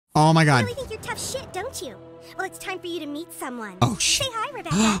Oh my God. You really think you're tough shit, don't you? Well, it's time for you to meet someone. Oh shit. Say hi,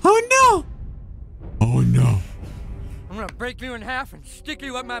 Rebecca. Oh no. Oh no. I'm gonna break you in half and stick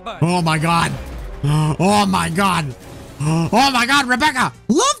you up my butt. Oh my God. Oh my God. Oh my God, Rebecca!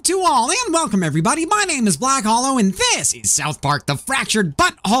 Love to all and welcome everybody. My name is BLacKHaLLoW and this is South Park: The Fractured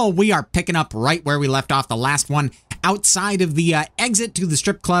Butthole. We are picking up right where we left off the last one, outside of the exit to the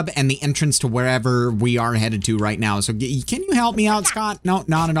strip club and the entrance to wherever we are headed to right now. So can you help me out, Scott? No,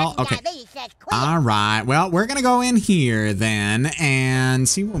 not at all? Okay. All right. Well, we're going to go in here then and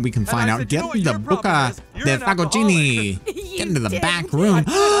see what we can find out. Get the Buca de Fagogini. Get into the back room.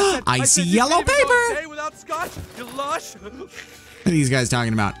 I see yellow paper. What are these guys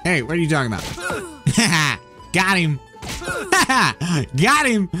talking about? Hey, what are you talking about? Got him. Got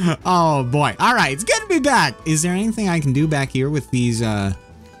him. Oh boy. All right, it's good to be back. Is there anything I can do back here with these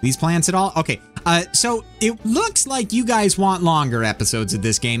plants at all? Okay. So it looks like you guys want longer episodes of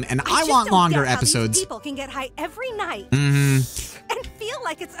this game, and I want longer episodes. People can get high every night and feel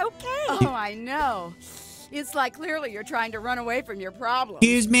like it's okay. Oh, I know. It's like clearly you're trying to run away from your problem.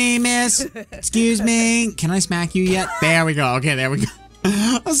 Excuse me, miss. Excuse me. Can I smack you yet? There we go. Okay, there we go.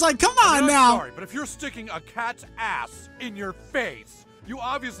 I was like, come on now. Sorry, but if you're sticking a cat's ass in your face, you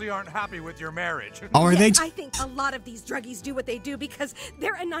obviously aren't happy with your marriage. Oh, are they? I think a lot of these druggies do what they do because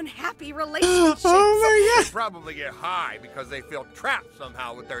they're in unhappy relationships. Oh my God. They probably get high because they feel trapped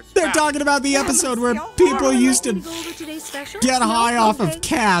somehow with their spouse. They're talking about the episode where people used to get high off of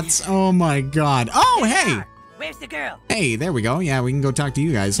cats. Oh my God. Oh, hey. Where's the girl? Hey, there we go. Yeah, we can go talk to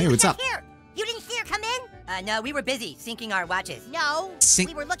you guys. Hey, what's up? Here. You didn't see her come in? No, we were busy syncing our watches. No,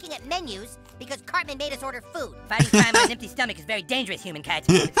 we were looking at menus because Cartman made us order food. Fighting crime on an empty stomach is very dangerous, human cat.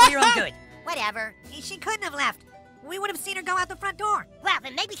 It's for your own good. Whatever. She couldn't have left. We would have seen her go out the front door. Well,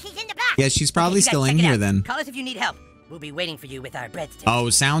 then maybe she's in the back. Yeah, she's probably still in here then. Call us if you need help. We'll be waiting for you with our breadsticks. Oh,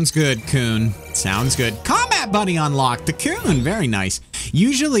 sounds good, Coon. Sounds good. Combat Buddy unlocked. The Coon. Very nice.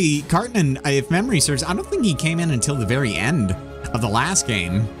 Usually, Cartman, if memory serves, I don't think he came in until the very end of the last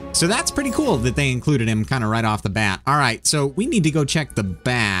game. So that's pretty cool that they included him kind of right off the bat. All right, so we need to go check the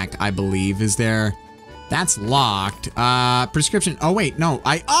back, I believe. Is there... That's locked. Prescription. Oh, wait, no.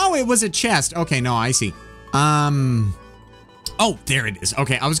 Oh, it was a chest. Okay, no, I see. Oh, there it is.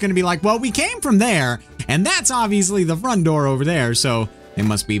 Okay, I was gonna be like, well, we came from there, and that's obviously the front door over there, so it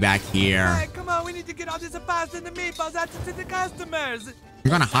must be back here. All right, come on, we need to get all this pasta and the meatballs out to the customers.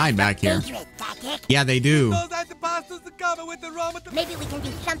 You're gonna hide back here. Yeah, they do. Maybe we can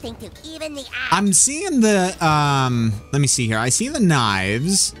do something to even the odds. I'm seeing the, let me see here. I see the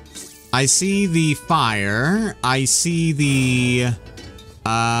knives. I see the fire. I see the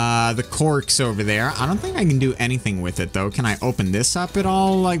corks over there. I don't think I can do anything with it, though. Can I open this up at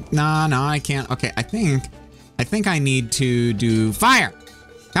all? Like, no, I can't. Okay, I think I need to do fire.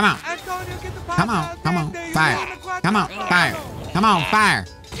 Come on. Come on, fire. Come on, fire. Come on, fire.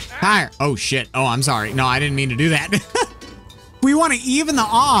 Fire. Oh, shit. Oh, I'm sorry. No, I didn't mean to do that. We want to even the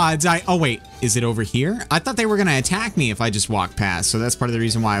odds. Oh, wait. Is it over here? I thought they were going to attack me if I just walked past, so that's part of the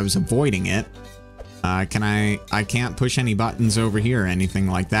reason why I was avoiding it. I can't push any buttons over here or anything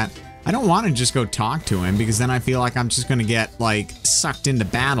like that. I don't want to just go talk to him because then I feel like I'm just going to get, like, sucked into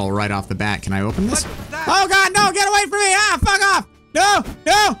battle right off the bat. Can I open this? Oh, God, no, get away from me. Ah, fuck off. No,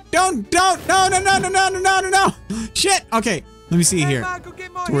 don't, no. Shit. Okay, let me see here.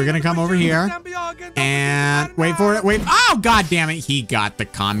 So we're going to come over here and wait for it. Wait. Oh, God damn it. He got the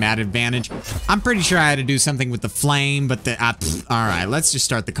combat advantage. I'm pretty sure I had to do something with the flame, but all right, let's just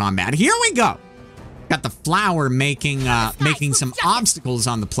start the combat. Here we go. Got the flower making some obstacles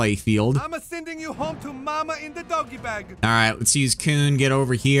on the play field. I'm sending you home to Mama in the doggy bag. All right, let's use Coon. Get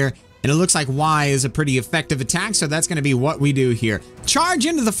over here. And it looks like Y is a pretty effective attack, so that's going to be what we do here. Charge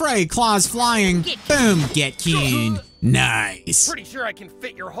into the fray, claws flying. Boom, get Coon. Nice. Pretty sure I can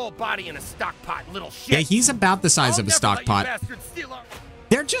fit your whole body in a stock pot, little shit. Yeah, he's about the size of a stock pot.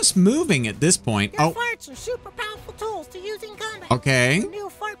 They're just moving at this point. Your farts are super powerful tools to use in combat. Okay. New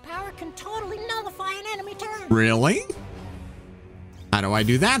fart power can totally nullify an enemy turn. Really? How do I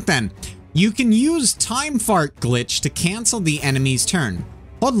do that then? You can use time fart glitch to cancel the enemy's turn.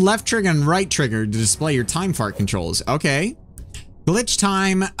 Hold left trigger and right trigger to display your time fart controls. Okay. Glitch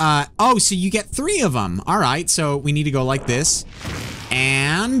time. Oh, so you get 3 of them. All right, so we need to go like this.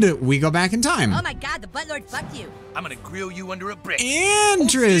 And we go back in time. Oh my God, the buttlord fucked you. I'm gonna grill you under a brick.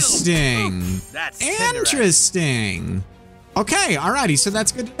 Interesting. That's interesting. Okay, alrighty, so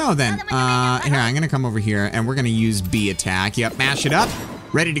that's good to know then. Here, I'm gonna come over here and we're gonna use B attack. Yep, mash it up.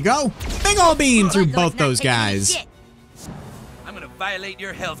 Ready to go. Big ol' beam through both those guys. I'm gonna violate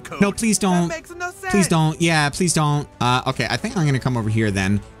your health code. No, please don't. That makes no sense. Please don't. Yeah, please don't. Okay, I think I'm gonna come over here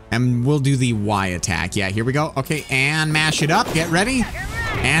then. And we'll do the Y attack. Yeah, here we go. Okay, and mash it up. Get ready.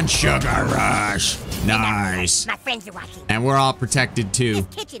 And Sugar Rush. Nice. My friends are watching. And we're all protected too.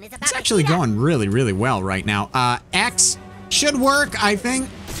 This kitchen is about It's to actually heat up. going really, really well right now. X should work, I think.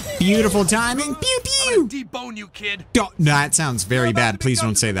 Beautiful timing. Pew, pew. Debone you, kid. Don't, that sounds very bad. Please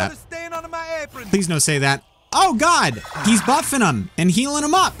don't say that. Staying under my apron. Please don't say that. Oh, God. He's buffing him and healing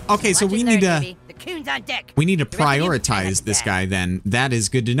him up. Okay, so Watch we it need learn, to... baby. The Coon's on deck. We need to The rest of you, prioritize this guy then. That is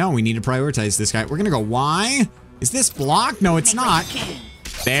good to know. We need to prioritize this guy. We're going to go Y. Is this block? No, it's not.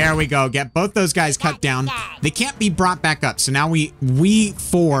 There we go. Get both those guys cut down. They can't be brought back up. So now we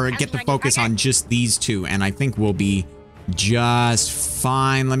four get to focus on just these two. And I think we'll be just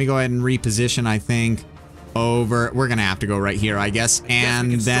fine. Let me go ahead and reposition, I think, over. We're going to have to go right here, I guess.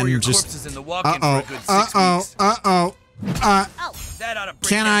 And then just... Uh-oh. That ought to break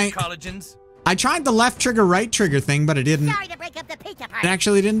Can down I- your collagens. I tried the left trigger, right trigger thing, but it didn't... Sorry to break up the pizza It party.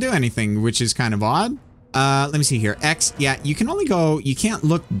 actually didn't do anything, which is kind of odd. Let me see here. X, yeah, you can only go, you can't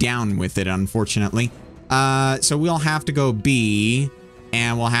look down with it, unfortunately. So we'll have to go B,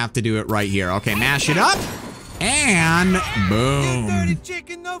 and we'll have to do it right here. Okay, mash it up, and boom. Dirty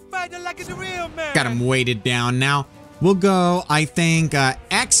chicken, no fighter like it's a real man. Got him weighted down. Now, we'll go, I think,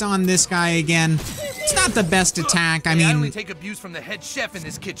 X on this guy again. It's not the best attack. I Hey, I only mean, take abuse from the head chef in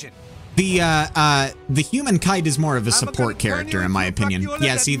this kitchen. the human kite is more of a support character, in my opinion.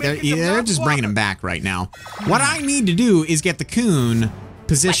 Yeah, see, they're just bringing him back right now. What I need to do is get the Coon Watch this, you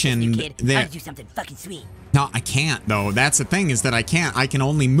positioned kid. there. I'll do something fucking sweet. No, I can't, though. That's the thing, is that I can't. I can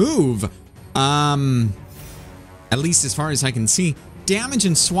only move. At least as far as I can see. Damage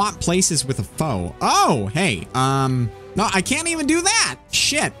and swap places with a foe. Oh, hey. No, I can't even do that.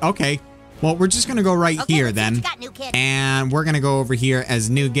 Shit. Okay. Well, we're just gonna go right Okay, here let's see what then. you got, new kid. And we're gonna go over here as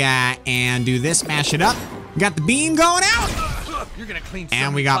new guy and do this, mash it up. We got the beam going out. You're gonna clean so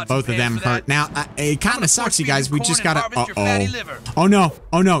And we many got pots both and of them pans for hurt. that. Now, it kind gonna of sucks, force you feed you guys. We corn just and gotta. harvest your fatty liver. Oh no!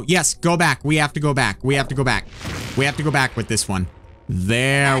 Oh no! Yes, go back. We have to go back. We have to go back. We have to go back with this one.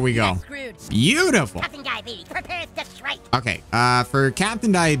 There we go. Screwed. Beautiful. Captain Diabetes, prepare us just right. Okay, for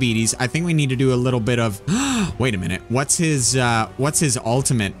Captain Diabetes, I think we need to do a little bit of. Wait a minute. What's his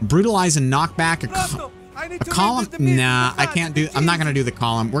ultimate? Brutalize and knock back a column? Nah, I can't do. I'm not gonna do the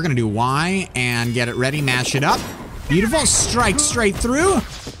column. We're gonna do Y and get it ready. Mash it up. Beautiful. Strike straight through.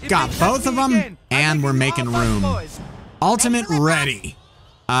 Got both of them, and we're making room. Ultimate ready.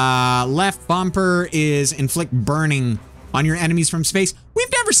 Left bumper is inflict burning on your enemies from space. We've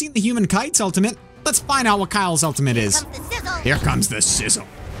never seen the human kite's ultimate. Let's find out what Kyle's ultimate is. Comes the sizzle. Here comes the sizzle.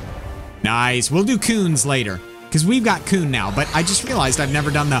 Nice. We'll do Coon's later, because we've got Coon now, but I just realized I've never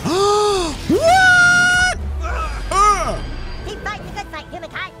done the... What? Keep fighting the good fight, human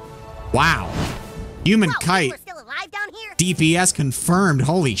kite. Wow. Human Whoa, kite. we're still alive down here? DPS confirmed.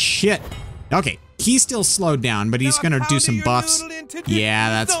 Holy shit. Okay, he's still slowed down, but he's gonna do some buffs. Yeah,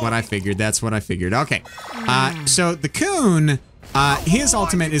 that's what I figured. That's what I figured. Okay. So the Coon, his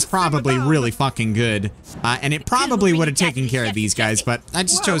ultimate is probably really fucking good. And it probably would have taken care of these guys, but I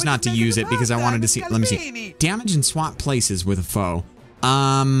just chose not to use it because I wanted to see. Let me see. Damage and swap places with a foe.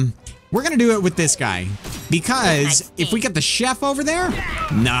 We're gonna do it with this guy because if we get the chef over there,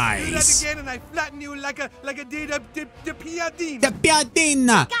 nice. Again, and I flatten you like a the piadina. The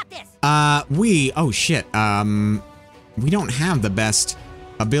piadina. Got this. Oh shit. We don't have the best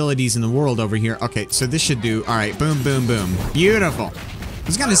abilities in the world over here. Okay, so this should do. All right, boom, boom, boom. Beautiful. I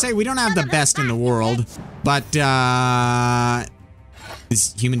was gonna say we don't have the best in the world, but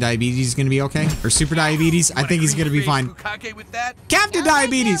is human diabetes gonna be okay? Or super diabetes? I think he's gonna be fine. Bukake with that? Captain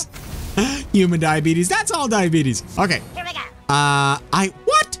Diabetes. Human diabetes. That's all diabetes. Okay. Here we go.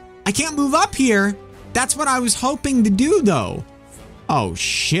 What? I can't move up here. That's what I was hoping to do, though. Oh,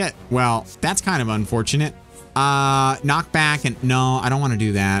 shit. Well, that's kind of unfortunate. Knock back and... No, I don't want to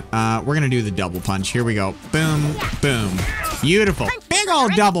do that. We're going to do the double punch. Here we go. Boom, boom. Beautiful. Big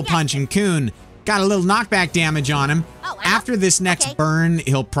old double punch, and Coon got a little knockback damage on him. Oh, wow. After this next Okay. burn,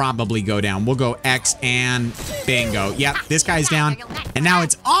 he'll probably go down. We'll go X and bingo. Yep, this guy's down. And now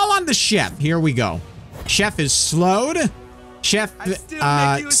it's all on the chef. Here we go. Chef is slowed. Chef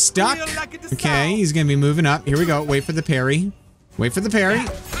stuck. Okay, he's gonna be moving up. Here we go. Wait for the parry. Wait for the parry.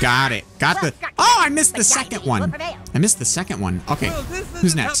 Got it. Got the... Oh, I missed the second one. I missed the second one. Okay,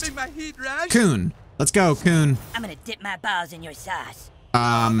 who's next? Coon. Let's go, Coon. I'm gonna dip my balls in your sauce.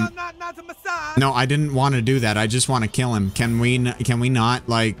 Not a massage. No, I didn't want to do that. I just want to kill him. Can we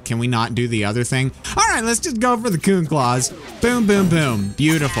not do the other thing? All right, let's just go for the Coon claws. Boom, boom, boom.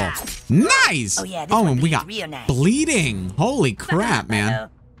 Beautiful. Nice. Oh, yeah, this one and we bleeds got real nice. bleeding. Holy crap, man. Buffalo.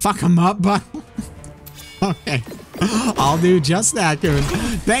 Fuck him up, but... Okay. I'll do just that, Coon.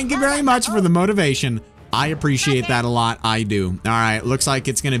 Thank you very much for the motivation. I appreciate that a lot. I do. All right, looks like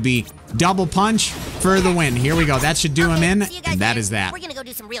it's going to be double punch for the win. Here we go. That should do him in, and that is that. We're gonna go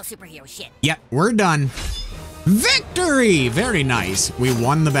do some real superhero shit. Yep, we're done. Victory! Very nice. We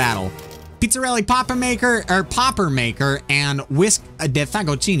won the battle. Pizzarelli Popper Maker and Whisk de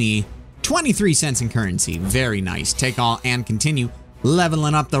Fagottini, 23 cents in currency. Very nice. Take all and continue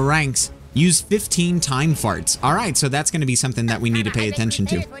leveling up the ranks. Use 15 time farts. All right, so that's going to be something that we need to pay attention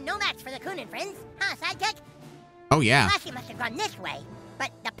to. We're no match for the Coon and friends, huh, sidekick? Oh, yeah. Flashy must have gone this way,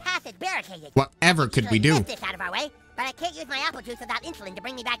 but the path is barricaded. Whatever could we do? Lift this out of our way, but I can't use my apple juice without insulin to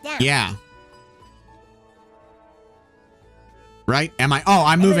bring me back down. Yeah. Right? Am I? Oh,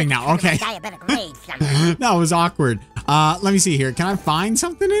 I'm moving now. Okay. Diabetic rage somewhere. That was awkward. Let me see here. Can I find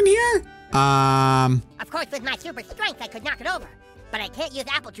something in here? Of course, with my super strength, I could knock it over, but I can't use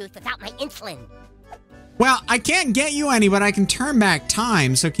apple juice without my insulin. Well, I can't get you any, but I can turn back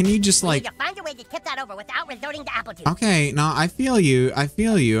time. So can you just like... You need to find a way to tip that over without resorting to apple juice. Okay, no, I feel you. I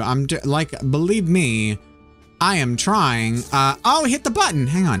feel you. Like, believe me, I am trying. Oh, hit the button.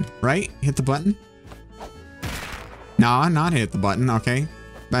 Hang on. Right? Hit the button. No, not hit the button. Okay.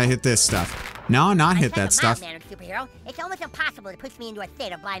 I hit this stuff. No, not hit that stuff. Superhero, it's almost impossible to push me into a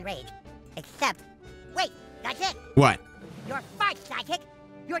state of blind rage. Except... Wait, that's it. What? Your farts, sidekick.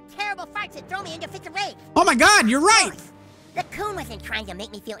 Your terrible farts that throw me into fits of rage. Oh my god, you're right! The Coon wasn't trying to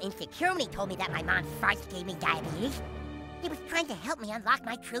make me feel insecure when he told me that my mom's farts gave me diabetes. He was trying to help me unlock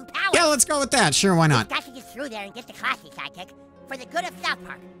my true power. Yeah, let's go with that. Sure, why not? We've got to get through there and get to classy, sidekick. For the good of South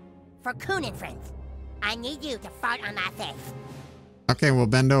Park. For Coon and friends. I need you to fart on my face. Okay, well,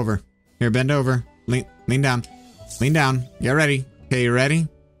 bend over. Here, bend over. Lean down. Lean down. Get ready. Okay, you ready?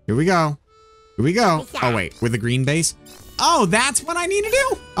 Here we go. Here we go. Oh, wait. With the green base? Oh, that's what I need to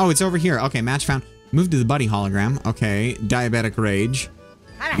do? Oh, it's over here. Okay, match found. Move to the buddy hologram. Okay, diabetic rage.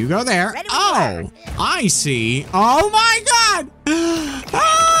 You go there. Oh, I see. Oh, my God.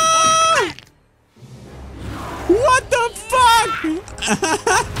 Ah! What the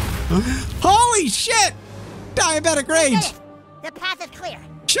fuck? Holy shit! Diabetic rage! The path is clear.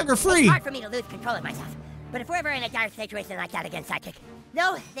 Sugar-free! It's hard for me to lose control of myself. But if we're ever in a dire situation like that again, sidekick,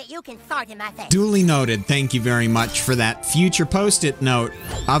 know that you can fart in my face. Duly noted. Thank you very much for that future post-it note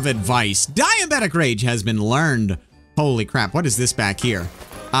of advice. Diabetic rage has been learned. Holy crap, what is this back here?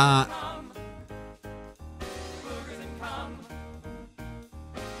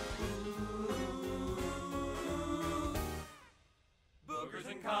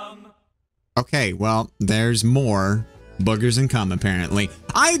 Okay, well, there's more boogers and cum, apparently.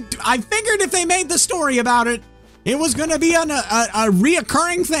 I figured if they made the story about it, it was going to be a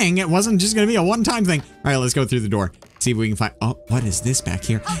reoccurring thing. It wasn't just going to be a one-time thing. All right, let's go through the door. See if we can find... Oh, what is this back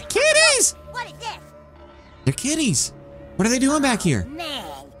here? Oh, kitties! What is this? They're kitties. What are they doing back here? Man,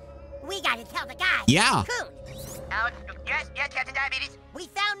 we got to tell the guy. Yeah. Coon. Yes, Captain Diabetes. We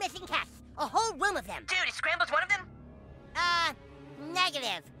found missing cats. A whole room of them. Dude, is Scrambles one of them?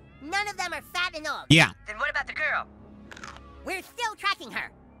 Negative. None of them are fat and old. Yeah. Then what about the girl? We're still tracking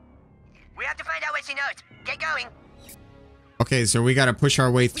her. We have to find out what she knows. Get going. Okay, so we got to push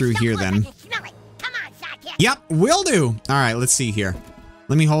our way through here then. Come on, sidekick. Yep, will do. All right, let's see here.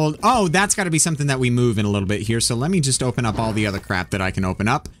 Let me hold. Oh, that's got to be something that we move in a little bit here. So let me just open up all the other crap that I can open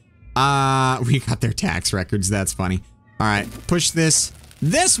up. We got their tax records. That's funny. All right, push this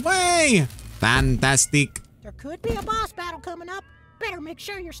way. Fantastic. There could be a boss battle coming up. Better make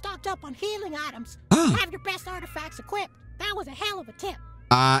sure you're stocked up on healing items. Have your best artifacts equipped. That was a hell of a tip.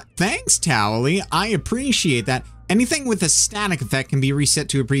 Thanks, Towley. I appreciate that. Anything with a static effect can be reset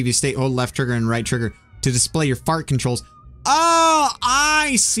to a previous state. Hold left trigger and right trigger to display your fart controls. Oh,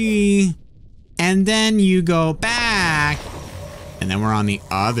 I see. And then you go back. And then we're on the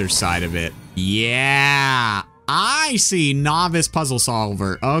other side of it. Yeah. I see. Novice puzzle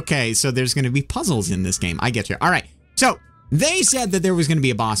solver. Okay, so there's going to be puzzles in this game. I get you. All right. So they said that there was going to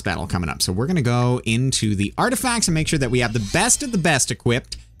be a boss battle coming up. So we're going to go into the artifacts and make sure that we have the best of the best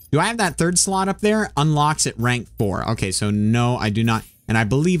equipped. Do I have that third slot up there? Unlocks at rank 4. Okay, so no, I do not. And I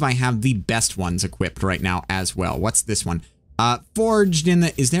believe I have the best ones equipped right now as well. What's this one? Forged in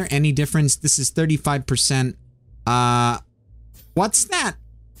the... Is there any difference? This is 35%. What's that?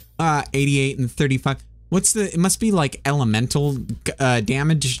 88 and 35. What's the... It must be like elemental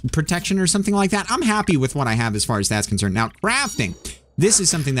damage protection or something like that. I'm happy with what I have as far as that's concerned. Now, crafting. This is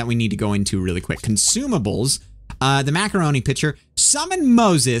something that we need to go into really quick. Consumables. The macaroni pitcher. Summon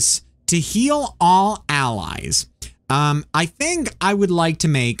Moses to heal all allies. I think I would like to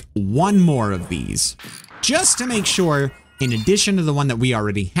make one more of these. Just to make sure, in addition to the one that we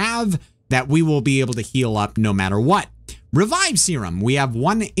already have, that we will be able to heal up no matter what. Revive serum. We have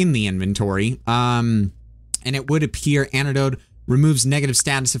one in the inventory. And it would appear antidote removes negative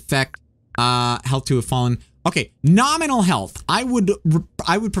status effect. Health to have fallen. Okay, nominal health. I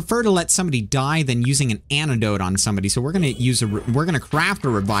would prefer to let somebody die than using an antidote on somebody. So we're gonna craft a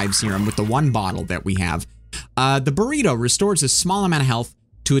revive serum with the one bottle that we have. The burrito restores a small amount of health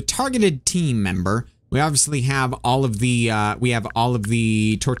to a targeted team member. We obviously have all of the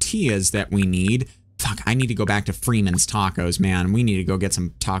tortillas that we need. Fuck, I need to go back to Freeman's Tacos, man. We need to go get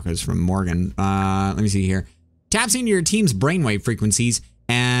some tacos from Morgan. Let me see here. Taps into your team's brainwave frequencies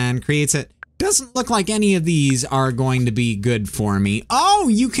and creates it. Doesn't look like any of these are going to be good for me. Oh,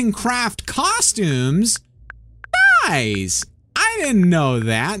 you can craft costumes. Nice. I didn't know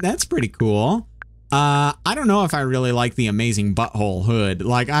that. That's pretty cool. I don't know if I really like the amazing butthole hood.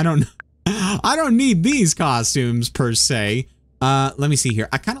 Like, I don't need these costumes per se. Let me see here.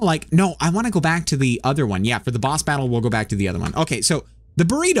 I kind of like, no, I want to go back to the other one. Yeah, for the boss battle, we'll go back to the other one. Okay, so the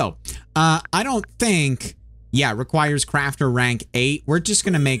burrito. I don't think, yeah, requires crafter rank 8. We're just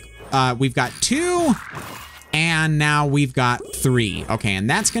going to make, we've got 2 and now we've got 3. Okay, and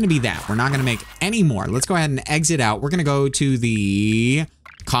that's going to be that. We're not going to make any more. Let's go ahead and exit out. We're going to go to the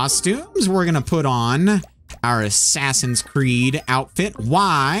costumes. We're going to put on our Assassin's Creed outfit.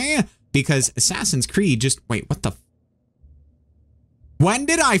 Why? Because Assassin's Creed just, wait, what the? When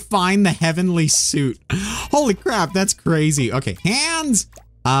did I find the heavenly suit? Holy crap, that's crazy. Okay, hands.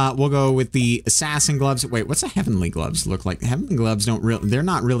 We'll go with the assassin gloves. Wait, what's the heavenly gloves look like? Heavenly gloves don't really, they're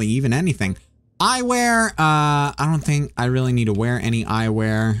not really even anything. Eyewear, I don't think I really need to wear any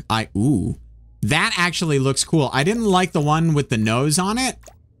eyewear. Ooh, that actually looks cool. I didn't like the one with the nose on it,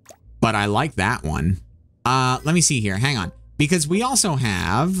 but I like that one. Let me see here, hang on. Because we also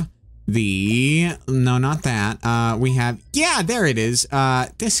have the, no, not that. We have, yeah, there it is.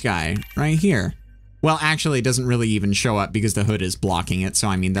 This guy right here. Well, actually, it doesn't really even show up because the hood is blocking it. So,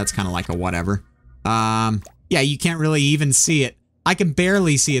 I mean, that's kind of like a whatever. Yeah, you can't really even see it. I can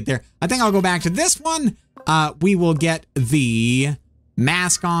barely see it there. I think I'll go back to this one. We will get the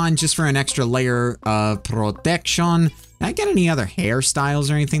mask on just for an extra layer of protection. Did I get any other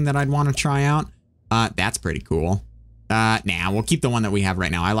hairstyles or anything that I'd want to try out? That's pretty cool. Nah, we'll keep the one that we have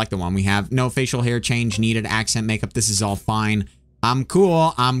right now. I like the one we have. No facial hair change needed. Accent makeup. This is all fine. I'm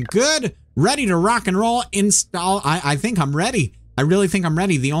cool. I'm good. Ready to rock and roll. Install. I think I'm ready. I really think I'm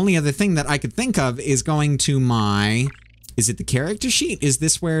ready. The only other thing that I could think of is going to my... Is it the character sheet? Is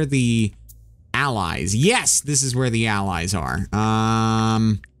this where the allies? Yes, this is where the allies are.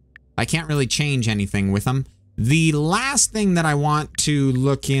 I can't really change anything with them. The last thing that I want to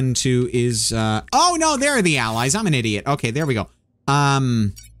look into is... oh, no, there are the allies. I'm an idiot. Okay, there we go.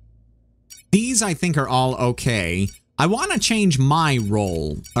 These, I think, are all okay. I want to change my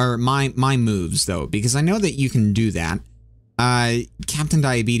role, or my moves, though, because I know that you can do that. Captain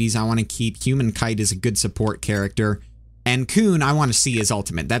Diabetes, I want to keep. Human Kite is a good support character. And Coon, I want to see his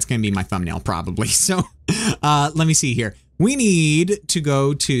ultimate. That's going to be my thumbnail, probably. So, let me see here. We need to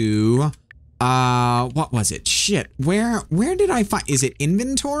go to... what was it? Shit. Where did I find... Is it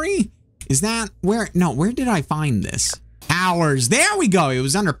inventory? Is that where... No, where did I find this? Powers. There we go. It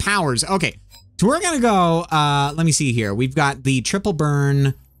was under powers. Okay. So we're going to go... let me see here. We've got the triple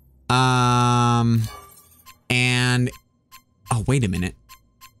burn. And... Oh, wait a minute.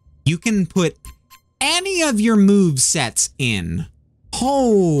 You can put any of your move sets in.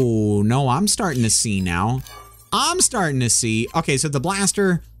 Oh, no. I'm starting to see now. I'm starting to see. Okay, so the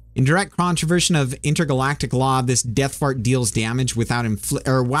blaster... In direct contravention of intergalactic law, this death fart deals damage without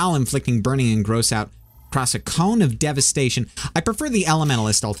while inflicting burning and gross out across a cone of devastation. I prefer the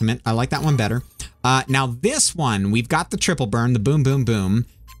Elementalist ultimate. I like that one better. Now this one, we've got the triple burn, the boom, boom, boom,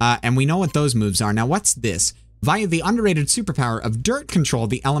 and we know what those moves are. Now what's this? Via the underrated superpower of dirt control,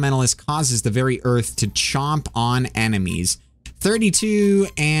 the Elementalist causes the very earth to chomp on enemies. 32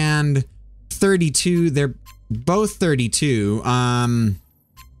 and 32, they're both 32.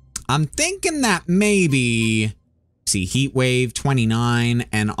 I'm thinking that maybe, see, Heat Wave 29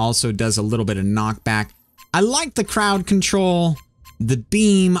 and also does a little bit of knockback. I like the crowd control. The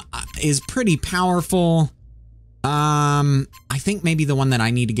beam is pretty powerful. I think maybe the one that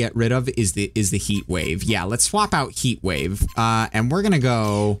I need to get rid of is the Heat Wave. Yeah, let's swap out Heat Wave. And we're gonna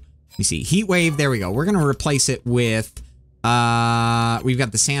go, let me see, Heat Wave, there we go. We're gonna replace it with, we've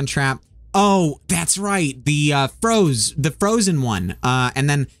got the Sand Trap. Oh, that's right, the frozen one. And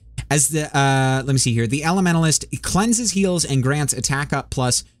then as the, let me see here, the Elementalist cleanses, heals, and grants attack up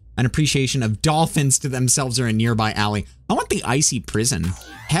plus an appreciation of dolphins to themselves or a nearby alley. I want the Icy Prison.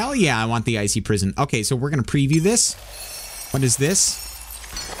 Hell yeah, I want the Icy Prison. Okay, so we're going to preview this. What is this?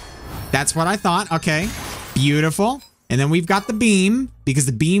 That's what I thought. Okay. Beautiful. And then we've got the beam, because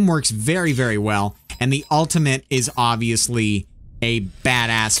the beam works very, very well. And the ultimate is obviously a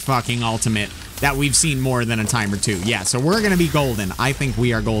badass fucking ultimate that we've seen more than a time or two. Yeah, so we're going to be golden. I think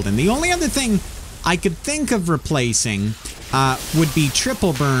we are golden. The only other thing I could think of replacing would be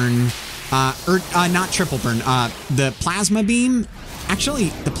triple burn, not triple burn, the plasma beam. Actually,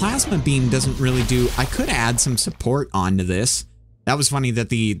 the plasma beam doesn't really do... I could add some support onto this. That was funny that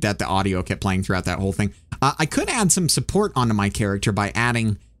the audio kept playing throughout that whole thing. I could add some support onto my character by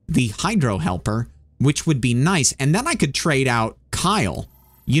adding the Hydro Helper, which would be nice. And then I could trade out Kyle.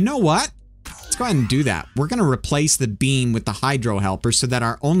 You know what? Let's go ahead and do that. We're going to replace the beam with the Hydro Helper so that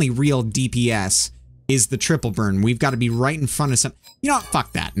our only real DPS is the triple burn. We've got to be right in front of some... You know what?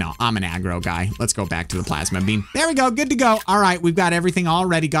 Fuck that. No, I'm an aggro guy. Let's go back to the plasma beam. There we go. Good to go. All right, we've got everything all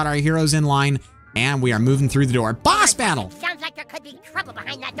ready. Got our heroes in line. And we are moving through the door. Boss battle! Sounds like there could be trouble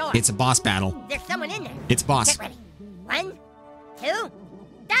behind that door. It's a boss battle. There's someone in there. It's boss. Get ready. 1, 2,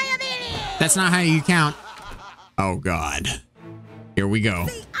 diabetes! That's not how you count. Oh, God. Here we go.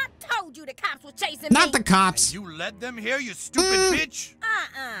 See, I told you the cops were chasing me. Not the cops. You led them here, you stupid bitch?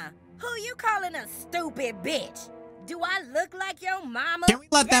 Who you calling a stupid bitch? Do I look like your mama? Can we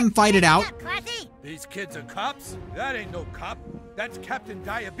let them fight it out? Classy. These kids are cops? That ain't no cop. That's Captain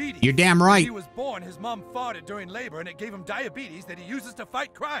Diabetes. You're damn When right. he was born, his mom fought it during labor, and it gave him diabetes that he uses to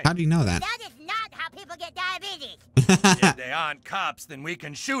fight crime. How do you know that? That is not how people get diabetes. If they aren't cops, then we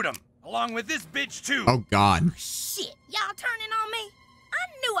can shoot them. Along with this bitch, too. Oh, God. Shit, y'all turning on me?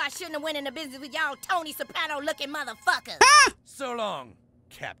 I knew I shouldn't have went into business with y'all Tony Soprano-looking motherfuckers. So long,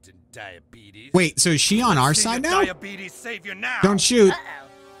 Captain Diabetes. Wait, so is she on our See side the now? Diabetes savior now. Don't shoot.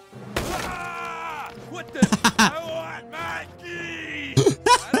 Ah! What the? I want my keys.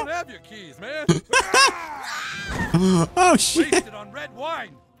 I don't have your keys, man. Oh, shit. Wasted on red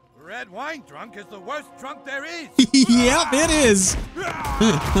wine. Red wine drunk is the worst drunk there is. Yep, it is.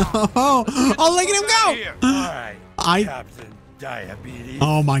 Oh, look at him go. Here. All right, I... Captain Diabetes.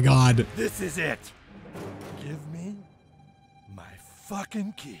 Oh, my God. This is it. Give me my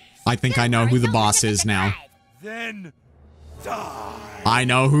fucking keys. I think I know who the boss is now. Then die. I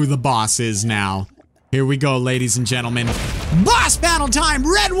know who the boss is now. Here we go, ladies and gentlemen. Boss battle time!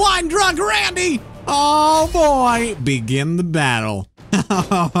 Red wine drunk Randy! Oh, boy. Begin the battle.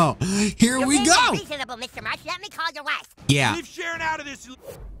 Here we go. Reasonable, Mr. Marsh. Let me call your wife. Yeah. Leave Sharon out of this.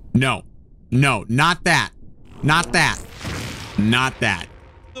 No. No, not that. Not that. Not that.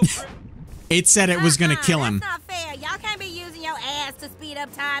 It said it was gonna kill him. That's not fair. Y'all can't be using your ass to speed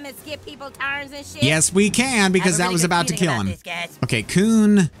up time and skip people turns and shit. Yes, we can, because I that have a really was good about to feeling kill about him. this, guys. Okay,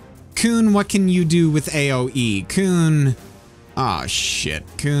 Coon. Coon, what can you do with AoE? Coon. Oh, shit.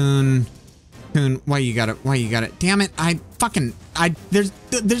 Coon. Coon, why you got it? Damn it.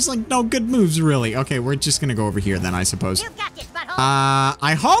 There's like no good moves, really. Okay, we're just gonna go over here then, I suppose. You've got this, butthole.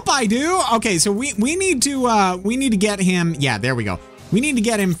 I hope I do. Okay, so we need to get him. Yeah, there we go. We need to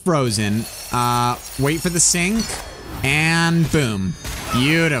get him frozen. Wait for the sync, and boom.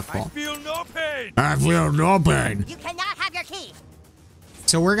 Beautiful. Feel no pain. I feel no pain. You cannot have your keys.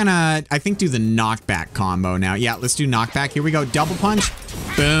 So we're gonna, I think, do the knockback combo now. Yeah, let's do knockback. Here we go. Double punch.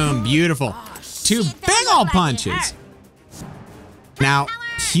 Boom. Beautiful. Two big ol' punches. Now,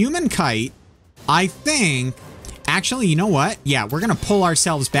 Human Kite, I think, actually, you know what? Yeah, we're gonna pull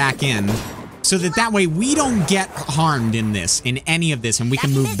ourselves back in so that way we don't get harmed in any of this, and we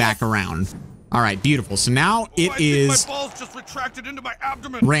can move back around. All right, beautiful. So now it is My balls just retracted into my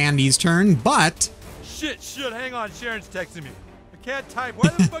abdomen. Randy's turn, but Shit, hang on. Sharon's texting me. I can't type. Why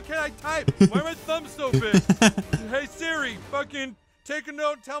the fuck can't I type? Why are my thumbs so big? Hey Siri, fucking take a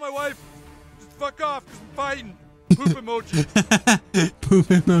note and tell my wife, just fuck off, because I'm fighting. Poop emoji. poop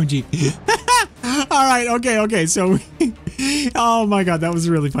emoji. All right, okay. So, oh my God, that was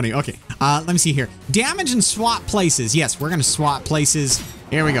really funny. Okay, let me see here. Damage and swap places. Yes, we're gonna swap places.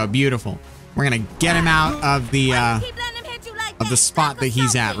 Here we go. Beautiful. We're gonna get him out of the spot that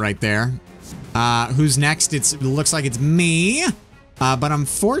he's at right there. Who's next? It looks like it's me. But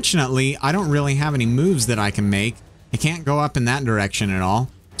unfortunately, I don't really have any moves that I can make. I can't go up in that direction at all.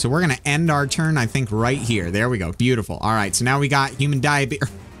 So we're going to end our turn, I think, right here. There we go. Beautiful. All right, so now we got human diabetes.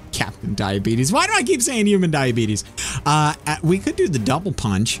 Captain Diabetes. Why do I keep saying human diabetes? We could do the double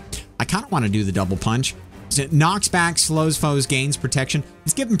punch. I kind of want to do the double punch. So it knocks back, slows foes, gains protection.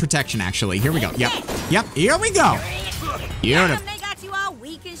 Let's give him protection, actually. Here we go. Yep. Here we go. Beautiful. They got you all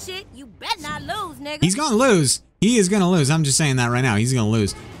weak and shit. You better not lose, nigga. He's going to lose. He is going to lose. I'm just saying that right now. He's going to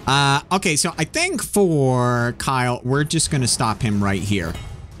lose. Okay, so I think for Kyle, we're just going to stop him right here.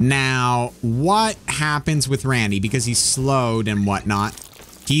 Now, what happens with Randy? Because he's slowed and whatnot.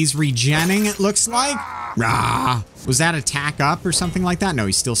 He's regenning, it looks like. Rah. Was that attack up or something like that? No,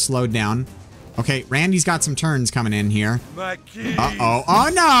 he's still slowed down. Okay, Randy's got some turns coming in here. My keys. Uh-oh.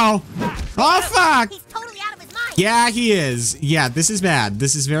 Oh, no. Oh, fuck. He's totally out of his mind. Yeah, he is. Yeah, this is bad.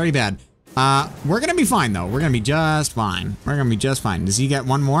 This is very bad. We're gonna be fine, though. We're gonna be just fine. We're gonna be just fine. Does he get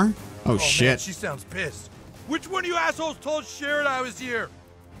one more? Oh, shit. Man, she sounds pissed. Which one of you assholes told Sharon I was here?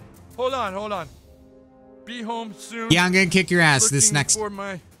 Hold on. Be home soon. Yeah, I'm gonna kick your ass this Looking next... for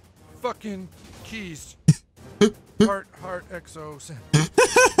my fucking keys. Heart XO.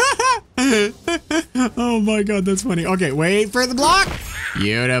 Oh my god, that's funny. Okay, wait for the block.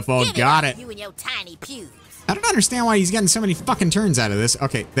 Beautiful, got it. You and your tiny pews. I don't understand why he's getting so many fucking turns out of this.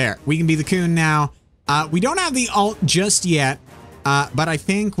 Okay, there. We can be the Coon now. We don't have the ult just yet, but I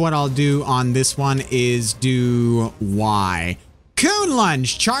think what I'll do on this one is do Y. Coon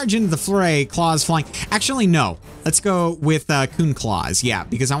lunge, charge into the fray, claws flying. Actually, no. Let's go with Coon claws. Yeah,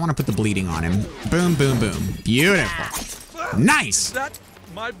 because I want to put the bleeding on him. Boom, boom, boom. Beautiful. Nice. Is that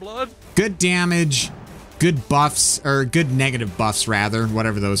my blood? Good damage, good buffs, or good negative buffs, rather,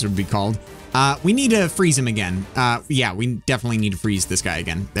 whatever those would be called. We need to freeze him again. Yeah, we definitely need to freeze this guy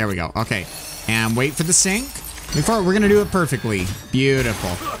again. There we go. Okay. And wait for the sync. Before, we're going to do it perfectly.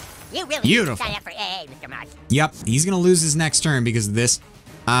 Beautiful. You really Beautiful. sign up for AA, Mr. Moss. Yep, he's going to lose his next turn because of this.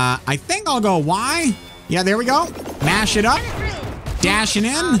 I think I'll go Y. Yeah, there we go. Mash it up. Dashing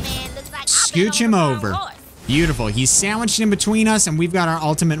in. Oh, man, looks like Scooch him over. Beautiful. He's sandwiched in between us, and we've got our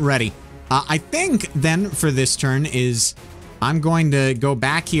ultimate ready. I think then for this turn is I'm going to go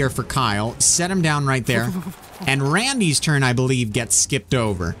back here for Kyle, set him down right there, and Randy's turn, I believe, gets skipped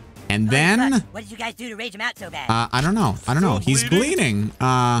over. And then... What did you guys do to rage him out so bad? I don't know. He's bleeding.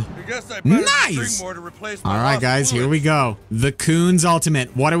 I guess I better Nice. drink more to replace my All right, lost guys, here we fluids. go. The Coon's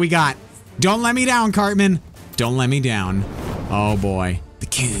ultimate. What do we got? Don't let me down, Cartman. Don't let me down. Oh, boy. The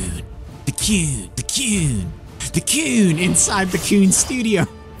Coon. The Coon. The Coon. The Coon inside the Coon studio.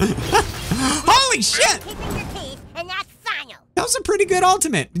 Holy shit! keeping your teeth, and that's final. That was a pretty good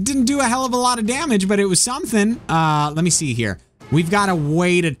ultimate. It didn't do a hell of a lot of damage, but it was something. Let me see here. We've got to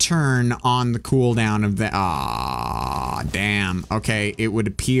wait a turn on the cooldown of the... Ah, damn. Okay, it would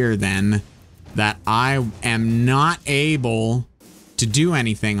appear then that I am not able to do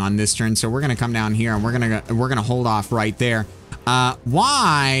anything on this turn, so we're gonna come down here and we're gonna hold off right there.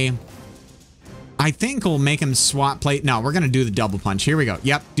 Why? I think we'll make him swap plate. No, we're gonna do the double punch. Here we go.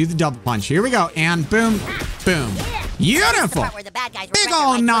 Yep, do the double punch. Here we go, and boom, boom. Beautiful. Where the bad guys Big regret their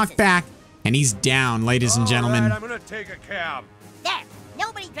ol' life choices. knockback, and he's down, ladies and gentlemen. All right, I'm gonna take a cab. There.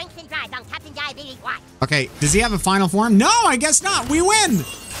 Nobody drinks and drives on Captain Diabetes Watch. Okay, does he have a final form? No, I guess not. We win.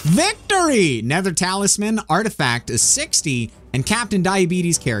 Victory! Nether Talisman, Artifact is 60, and Captain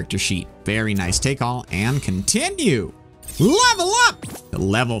Diabetes character sheet. Very nice. Take all and continue. Level up to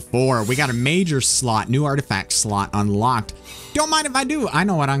level 4. We got a major slot, new artifact slot unlocked. Don't mind if I do. I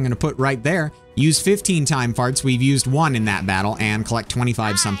know what I'm going to put right there. Use 15 time farts. We've used 1 in that battle and collect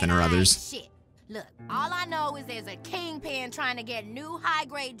 25 something or others. Shit. Look, all I know is there's a kingpin trying to get new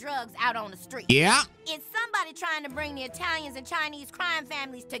high-grade drugs out on the street. Yeah. It's somebody trying to bring the Italians and Chinese crime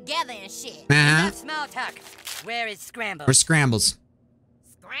families together and shit. Enough small talk. Where is Scramble? We're Scrambles.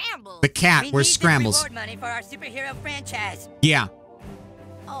 Scramble? The cat. We We're need this Scrambles. reward money for our superhero franchise. Yeah.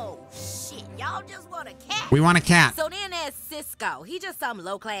 Oh, shit. Y'all just want a cat? We want a cat. So then there's Cisco. He just some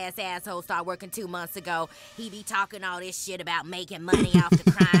low-class asshole started working 2 months ago. He be talking all this shit about making money off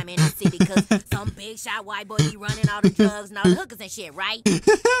the crime in the city because some big shot white boy be running all the drugs and all the hookers and shit, right?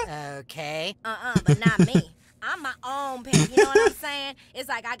 Okay. But not me. I'm my own pimp, you know what I'm saying? It's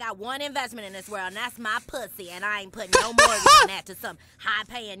like I got one investment in this world, and that's my pussy, and I ain't putting no mortgage on that to some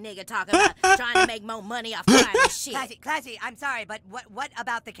high-paying nigga talking about trying to make more money off crime and shit. Classy, I'm sorry, but what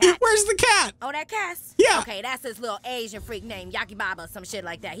about the cat? Where's the cat? Oh, that Cass? Yeah. Okay, that's this little Asian freak named Yaki Baba or some shit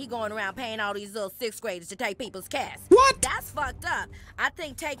like that. He going around paying all these little 6th graders to take people's cash. What? That's fucked up. I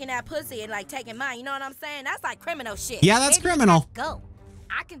think taking that pussy and, like, taking mine, you know what I'm saying? That's like criminal shit. Yeah, that's Maybe criminal. let's go.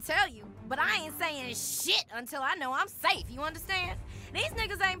 I can tell you, but I ain't saying shit until I know I'm safe, you understand? These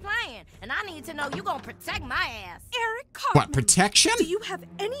niggas ain't playing, and I need to know you gonna protect my ass. Eric Cartman. What, protection? Do you have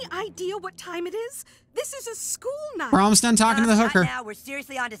any idea what time it is? This is a school night. We're almost done talking to the hooker. Not now, we're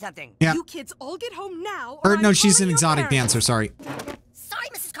seriously onto something. Yeah. You kids all get home now. Or I'm no, she's calling an your exotic parents. dancer. Sorry. Sorry,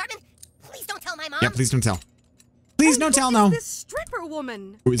 Mrs. Cartman. Please don't tell my mom. Yeah, please don't tell. Please don't tell. No. Who is this stripper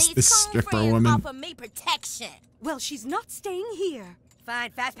woman? Who is These this coon stripper friends woman? offer me protection. Well, she's not staying here.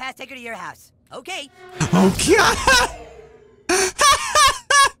 Fine, fast pass, take her to your house. Okay. Oh God.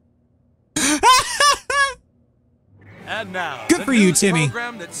 And now, Good the for you, news Timmy.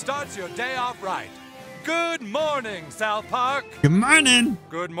 program that starts your day off right. Good morning, South Park. Good morning.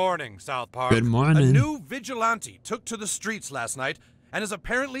 Good morning, South Park. Good morning. A new vigilante took to the streets last night and has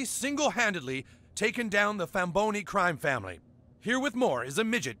apparently single-handedly taken down the Famboni crime family. Here with more is a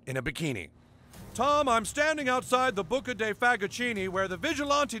midget in a bikini. Tom, I'm standing outside the Buca de Fagocini where the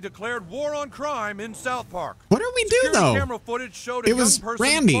vigilante declared war on crime in South Park. What did we do, Security though? camera footage showed a It was young person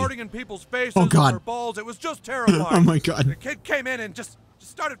Randy. farting in people's faces Oh, God. on their balls. It was just terrifying. Oh, my God. The kid came in and just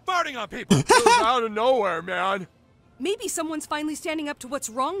started farting on people. It was out of nowhere, man. Maybe someone's finally standing up to what's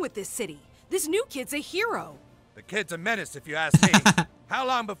wrong with this city. This new kid's a hero. The kid's a menace, if you ask me. How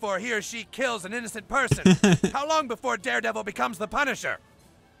long before he or she kills an innocent person? How long before Daredevil becomes the Punisher?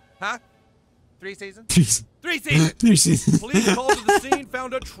 Huh? 3 seasons? 3 seasons! 3 seasons. Police called to the scene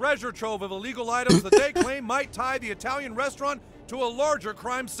found a treasure trove of illegal items that they claim might tie the Italian restaurant to a larger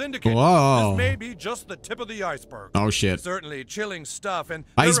crime syndicate. Whoa. This may be just the tip of the iceberg. Oh, shit. Certainly chilling stuff. And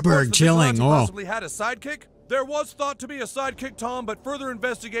Iceberg chilling. Oh. Oh. Possibly had a sidekick. There was thought to be a sidekick, Tom, but further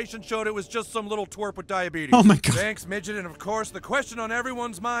investigation showed it was just some little twerp with diabetes. Oh, my God. Thanks, midget, and of course, the question on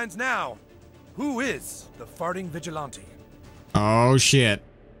everyone's minds now: who is the farting vigilante? Oh, shit.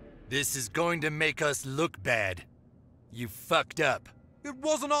 This is going to make us look bad. You fucked up. It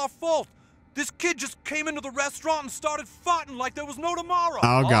wasn't our fault. This kid just came into the restaurant and started farting like there was no tomorrow.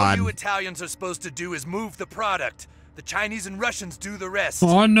 Oh, God. All you Italians are supposed to do is move the product. The Chinese and Russians do the rest.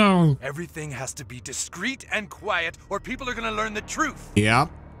 Oh, no. Everything has to be discreet and quiet, or people are gonna learn the truth. Yep.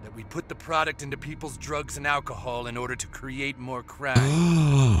 That we put the product into people's drugs and alcohol in order to create more crime.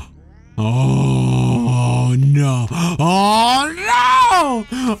 Oh, no. Oh, no.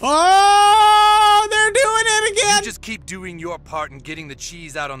 Oh, they're doing it You again. just keep doing your part in getting the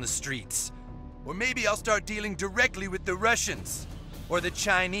cheese out on the streets. Or maybe I'll start dealing directly with the Russians. Or the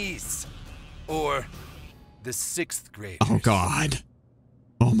Chinese. Or the 6th grade. Oh, God.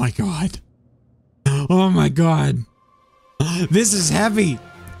 Oh, my God. Oh, my God. This is heavy.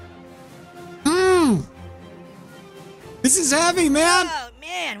 This is heavy, man. Oh,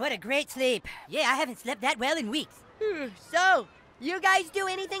 man, what a great sleep. Yeah, I haven't slept that well in weeks. So, you guys do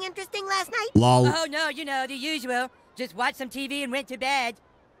anything interesting last night? Lol. Oh, no, you know, the usual. Just watched some TV and went to bed.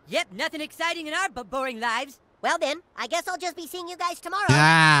 Yep, nothing exciting in our boring lives. Well then, I guess I'll just be seeing you guys tomorrow.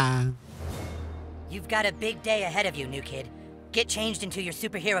 Ah. You've got a big day ahead of you, new kid. Get changed into your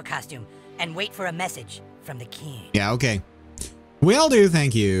superhero costume and wait for a message from the king. Yeah, okay. Will do,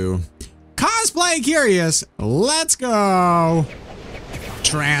 thank you. Cosplay curious. Let's go.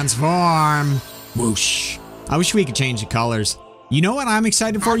 Transform. Whoosh. I wish we could change the colors. You know what I'm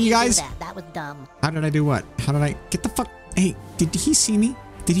excited for, How'd you do guys? that? That was dumb. How did I do what? How did I get the fuck? Hey, did he see me?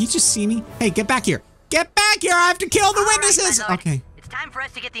 Did he just see me? Hey, get back here. Get back here. I have to kill the All right, witnesses. my lord. Okay. It's time for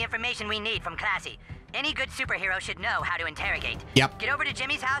us to get the information we need from Classy. Any good superhero should know how to interrogate. Yep. Get over to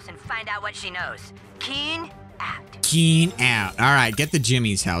Jimmy's house and find out what she knows. Keen out. Keen out. All right, get to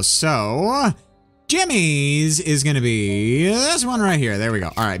Jimmy's house. So, Jimmy's is going to be this one right here. There we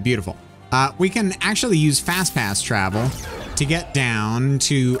go. All right, beautiful. We can actually use fast pass travel to get down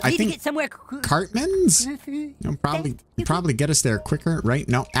to, I Need to think, get somewhere. Cartman's? No, probably get us there quicker, right?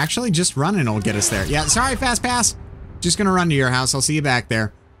 No, actually, just running will get us there. Yeah, sorry, fast pass. Just going to run to your house. I'll see you back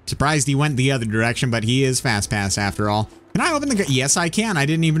there. Surprised he went the other direction, but he is fast pass after all. Can I open the? Yes, I can. I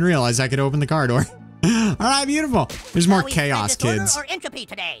didn't even realize I could open the car door. All right, beautiful. There's more Shall we spread chaos, disorder kids. or entropy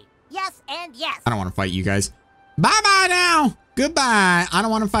today? Yes and yes. I don't want to fight you guys. Bye-bye now. Goodbye. I don't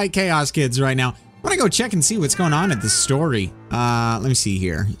want to fight chaos kids right now. I want to go check and see what's going on at the story. Let me see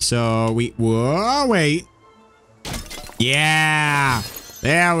here. So whoa, wait. Yeah.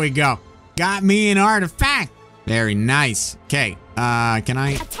 There we go. Got me an artifact. Very nice. Okay. Can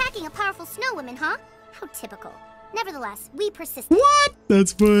I? Attacking a powerful snow woman, huh? How typical. Nevertheless, we persist. What?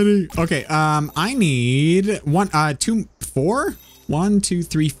 That's funny. Okay. I need 1, 2, 4. 1, 2,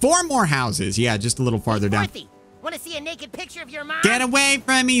 3, 4 more houses. Yeah, just a little farther down. Dorothy, want to see a naked picture of your mom? Get away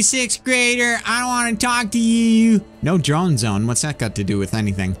from me, 6th grader. I don't want to talk to you. No drone zone. What's that got to do with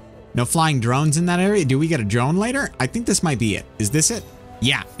anything? No flying drones in that area? Do we get a drone later? I think this might be it. Is this it?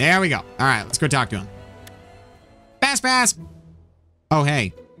 Yeah, there we go. All right, let's go talk to him. Fast pass. Oh,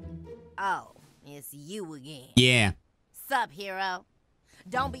 hey. Oh, it's you again. Yeah. Sup, hero?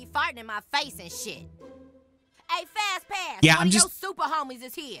 Don't be farting in my face and shit. Hey, Fast Pass. Yeah, one I'm of just- your super homies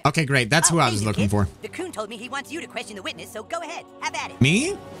is here. Okay, great. That's who I hey, was new looking kid. for. The Coon told me he wants you to question the witness, so go ahead. Have at it.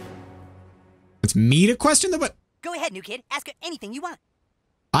 Me? It's me to question the what? Go ahead, new kid. Ask her anything you want.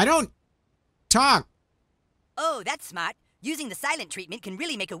 I don't talk. Oh, that's smart. Using the silent treatment can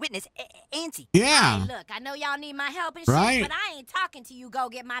really make a witness antsy. Yeah. Hey, look, I know y'all need my help and shit, Right. but I ain't talking to you. Go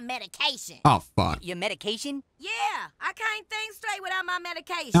get my medication. Oh, fuck. Your medication? Yeah, I can't think straight without my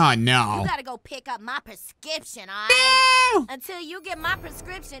medication. Oh, no. You gotta go pick up my prescription, alright? No. Until you get my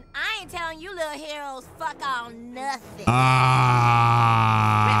prescription, I ain't telling you little heroes fuck on nothing. All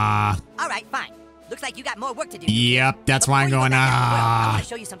right, fine. Looks like you got more work to do. Yep, that's why I'm Before you going, go back down the well, I want to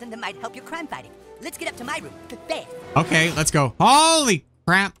show you something that might help your crime fighting. Let's get up to my room. Fast. Okay, let's go. Holy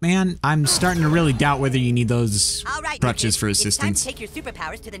crap, man. I'm starting to really doubt whether you need those All right, crutches Nick, for it's time assistance. to take your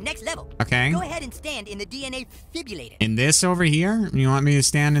superpowers to the next level. Okay. Go ahead and stand in the DNA fibrillator. In this over here? You want me to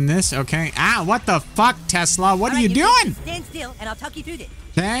stand in this? Okay. Ah, what the fuck, Tesla? What All are right, you Nick, doing? Stand still, and I'll talk you through this.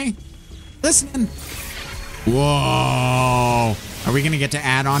 Okay. Listen. Whoa. Are we going to get to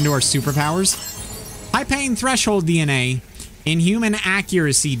add on to our superpowers? High pain threshold DNA. Inhuman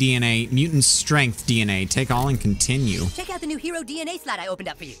accuracy DNA. Mutant strength DNA. Take all and continue. Check out the new hero DNA slot I opened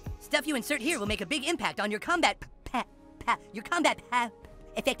up for you. Stuff you insert here will make a big impact on your combat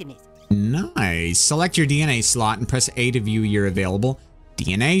effectiveness. Nice. Select your DNA slot and press A to view your available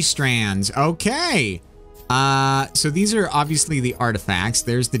DNA strands. Okay. So these are obviously the artifacts.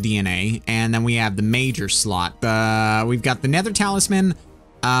 There's the DNA, and then we have the major slot. We've got the Nether Talisman.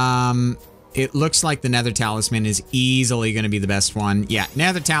 It looks like the Nether Talisman is easily going to be the best one. Yeah,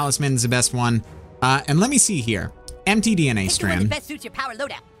 Nether Talisman is the best one. And let me see here. Empty DNA Take the one that strand. best suits your power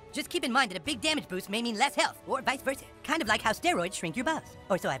loadout. Just keep in mind that a big damage boost may mean less health, or vice versa. Kind of like how steroids shrink your balls.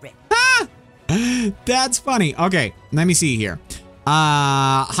 Or so I've read. That's funny. Okay, let me see here.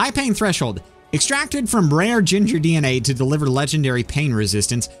 High pain threshold. Extracted from rare ginger DNA to deliver legendary pain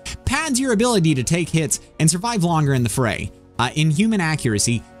resistance, pads your ability to take hits and survive longer in the fray. Inhuman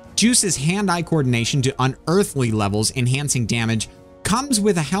accuracy juices hand-eye coordination to unearthly levels, enhancing damage. Comes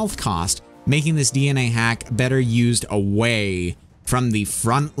with a health cost, making this DNA hack better used away from the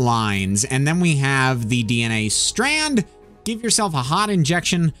front lines. And then we have the DNA strand. Give yourself a hot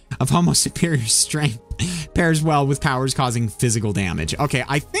injection of Homo superior strength. Pairs well with powers causing physical damage. Okay,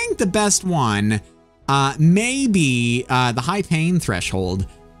 I think the best one may be the high pain threshold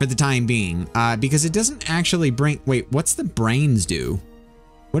for the time being, because it doesn't actually bring... Wait, what's the brains do?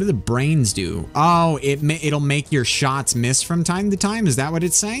 What do the brains do? Oh, it'll make your shots miss from time to time? Is that what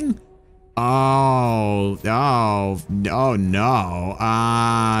it's saying? Oh no.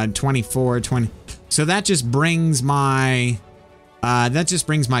 24, 20... So that just brings my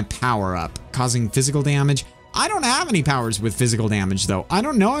power up, causing physical damage. I don't have any powers with physical damage, though. I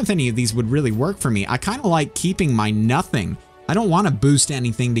don't know if any of these would really work for me. I kind of like keeping my nothing. I don't want to boost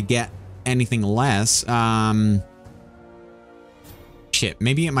anything to get anything less. Shit,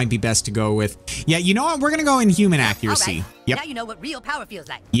 maybe it might be best to go with... Yeah, you know what? We're going to go in human accuracy. All right. Yep. Now you know what real power feels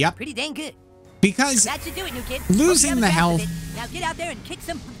like. Yep. Pretty dang good. Because That should do it, new kid. losing Hope you the have a health... draft of it. Now get out there and kick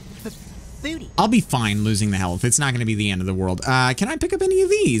some booty. I'll be fine losing the health. It's not going to be the end of the world. Can I pick up any of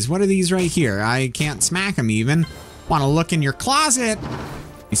these? What are these right here? I can't smack them even. Want to look in your closet?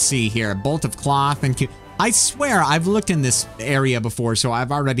 You see here, a bolt of cloth and... I swear I've looked in this area before, so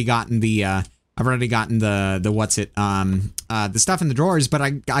I've already gotten the... the stuff in the drawers, but I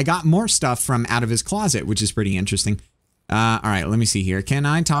got more stuff from out of his closet, which is pretty interesting. All right, let me see here. Can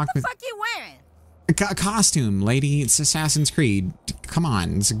I talk with... What the fuck you wearing? A costume, lady. It's Assassin's Creed. Come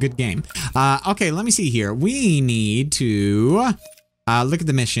on, it's a good game. Okay, let me see here. We need to look at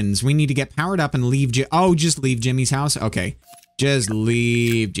the missions. We need to get powered up and leave. Just leave Jimmy's house. Okay, just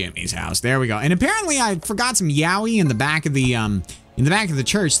leave Jimmy's house. There we go. And apparently, I forgot some yaoi in the back of the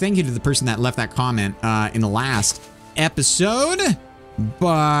church. Thank you to the person that left that comment in the last episode.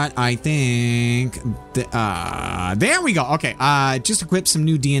 But I think there we go. Okay, just equip some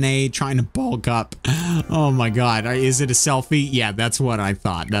new DNA, trying to bulk up. Oh my god, is it a selfie? Yeah, that's what I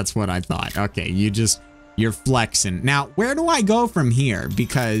thought. Okay, you're flexing. Now, where do I go from here?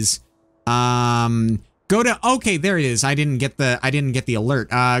 Because go to... Okay, there it is. I didn't get the alert.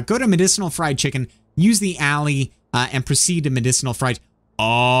 Go to medicinal fried chicken, use the alley, and proceed to medicinal fried... Oh,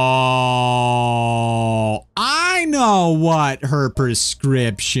 I know what her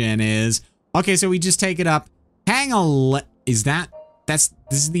prescription is. Okay, so we just take it up. Hang on. This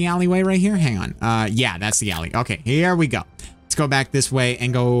is the alleyway right here? Hang on. Yeah, that's the alley. Okay, here we go. Let's go back this way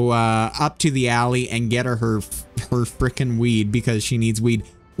and go up to the alley and get her frickin' weed because she needs weed.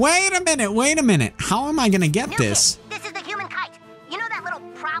 Wait a minute. How am I gonna get this? This is the human kite. You know that little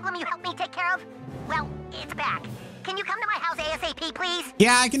problem you helped me take care of? Well, it's back. Can you come to my house ASAP, please?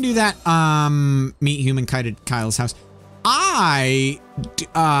 Yeah, I can do that. Meet human kite at Kyle's house. I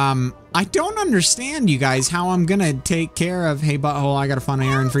don't understand, you guys, how I'm gonna take care of... Hey, butthole, I got a fun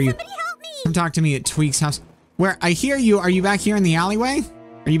errand for you. Somebody help me! Come talk to me at Tweek's house. Where I hear you. Are you back here in the alleyway?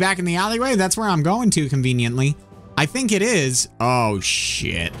 Are you back in the alleyway? That's where I'm going to conveniently. I think it is. Oh,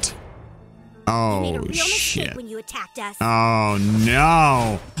 shit. You made a Oh, real mistake shit. when you attacked us. Oh,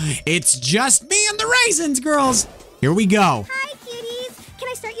 no. It's just me and the raisins, girls. Here we go. Hi, cuties. Can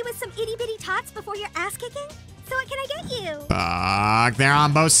I start you with some itty-bitty tots before your ass kicking? So what can I get you? Fuck, they're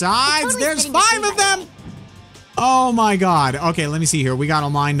on both sides. Totally There's fitting your 5 shoe, of by the them. way. Oh my god. Okay, let me see here. We got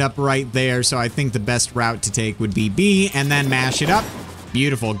them lined up right there, so I think the best route to take would be B and then mash it up.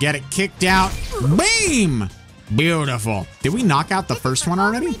 Beautiful. Get it kicked out. Beam! Beautiful. Did we knock out the first one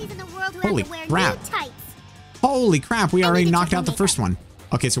already? Ladies in the world who Holy have to wear crap. nude tights. Holy crap, we I already need to knocked check out the my first one.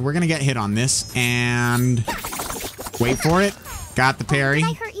 Okay, so we're gonna get hit on this and wait for it. Got the parry. Did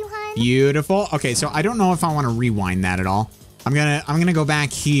I hurt you, hon? Beautiful. Okay, so I don't know if I want to rewind that at all. I'm gonna go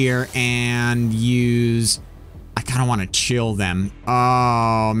back here and use. I kind of want to chill them.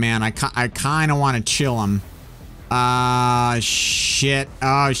 Oh man, I kind of want to chill them. Shit.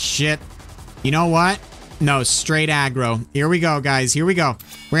 Oh shit. You know what? No, straight aggro. Here we go, guys. Here we go.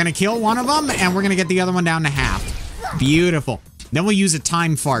 We're gonna kill one of them and we're gonna get the other one down to half. Beautiful. Then we'll use a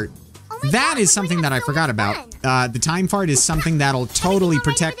time fart. Oh my That God, is we're something gonna that I have so forgot much about. fun. The time fart is something that'll totally go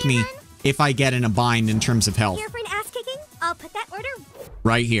right protect over there, me hon? if I get in a bind in terms of health. Here for an ass kicking? I'll put that order.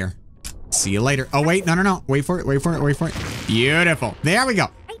 Right here. See you later. Oh, wait. No. Wait for it. Wait for it. Wait for it. Beautiful. There we go.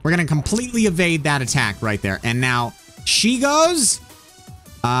 We're going to completely evade that attack right there. And now she goes.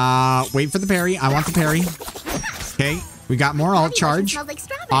 Wait for the parry. I want the parry. Okay. We got more alt charge. Smells like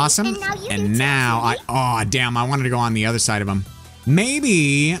strawberries. Awesome. And now you do And too, now cutie. oh, damn. I wanted to go on the other side of him.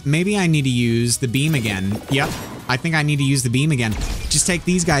 Maybe I need to use the beam again. Yep. I think I need to use the beam again. Just take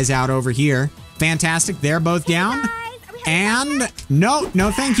these guys out over here. Fantastic. They're both down. And no,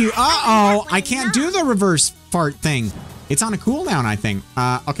 thank you. Uh-oh, I can't do the reverse fart thing. It's on a cooldown, I think.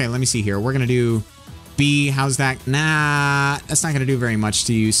 Okay, let me see here. We're gonna do B. How's that? Nah, that's not gonna do very much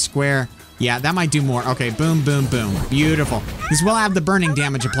to you. Square. Yeah, that might do more. Okay, boom, boom, boom. Beautiful. Because we'll have the burning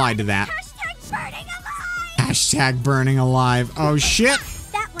damage applied to that. Hashtag burning alive. Oh, shit.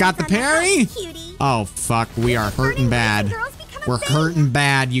 Got the parry? Oh, fuck. We are hurting bad. We're hurting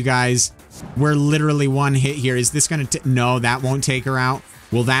bad, you guys. We're literally one hit here. Is this gonna... No, that won't take her out.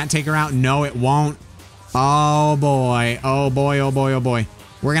 Will that take her out? No, it won't. Oh, boy. Oh, boy, oh, boy, oh, boy.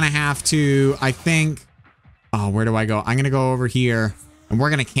 We're gonna have to, I think... Oh, where do I go? I'm gonna go over here, and we're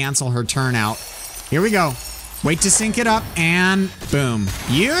gonna cancel her turn out. Here we go. Wait to sync it up, and boom.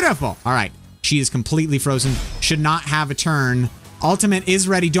 Beautiful. All right. She is completely frozen. Should not have a turn. Ultimate is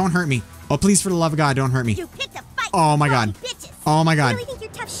ready. Don't hurt me. Oh, please, for the love of God, don't hurt me. You picked a fight. Oh, my God. Bitches. Oh, my God. You really think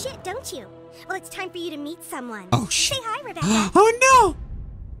you're tough shit, don't you? Well, it's time for you to meet someone. Oh, shit. Say hi, Rebecca. Oh,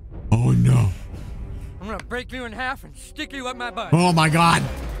 no. Oh, no. I'm gonna break you in half and stick you up my butt. Oh, my God.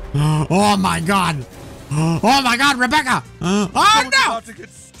 Oh, my God. Oh, my God, Rebecca. Oh, Someone's no. about to get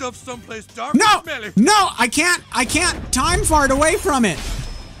stuffed someplace dark No, and smelly. no, I can't time fart away from it.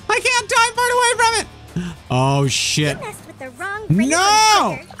 I can't time fart away from it. Oh, shit. You messed with the wrong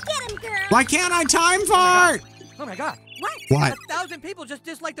No. Get him, girl. Why can't I time fart? Oh my God. What? What? 1,000 people just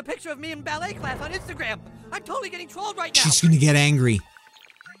disliked the picture of me in ballet class on Instagram. I'm totally getting trolled right now. She's gonna get angry.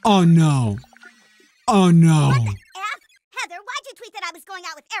 Oh, no. Oh, no. F? Heather, why'd you tweet that I was going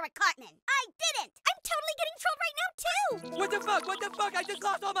out with Eric Cartman? I didn't. I'm totally getting trolled right now, too. What the fuck? What the fuck? I just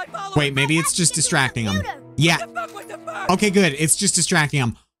lost all my followers. Wait, maybe it's just distracting him. Yeah. What the fuck? What the fuck? Okay, good. It's just distracting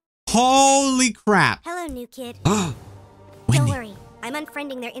him. Holy crap. Hello, new kid. Wendy. Don't worry. I'm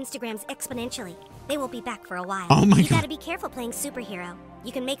unfriending their Instagrams exponentially. They won't be back for a while. Oh my You God. gotta be careful playing superhero.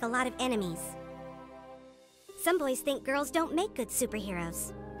 You can make a lot of enemies. Some boys think girls don't make good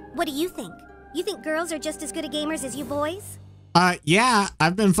superheroes. What do you think? You think girls are just as good at gamers as you boys? Yeah,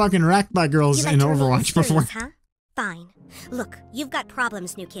 I've been fucking wrecked by girls You like in to remain Overwatch before. mysterious, huh? Fine. Look, you've got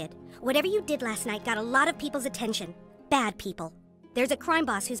problems, new kid. Whatever you did last night got a lot of people's attention. Bad people. There's a crime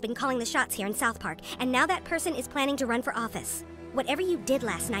boss who's been calling the shots here in South Park, and now that person is planning to run for office. Whatever you did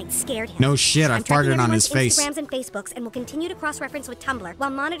last night scared him. No shit, I I'm tracking farted on his everyone's face. Instagrams and Facebooks, and will continue to cross-reference with Tumblr while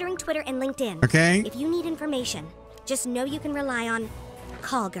monitoring Twitter and LinkedIn. Okay. If you need information, just know you can rely on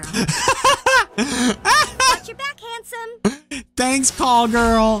Call Girl. Watch your back, handsome. Thanks, call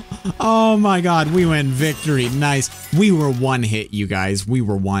girl. Oh my God, we win victory. Nice. We were one hit, you guys. We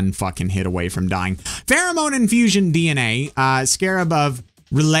were one fucking hit away from dying. Pheromone infusion DNA, scarab of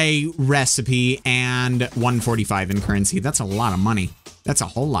relay recipe, and 145 in currency. That's a lot of money. That's a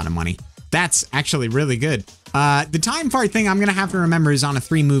whole lot of money. That's actually really good. The time fart thing I'm gonna have to remember is on a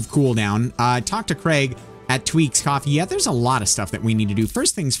 3-move cooldown. Talk to Craig at Tweaks Coffee. Yeah, there's a lot of stuff that we need to do.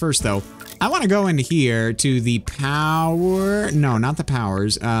 First things first, though. I want to go into here to the power... No, not the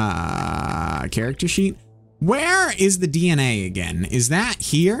powers. Character sheet. Where is the DNA again? Is that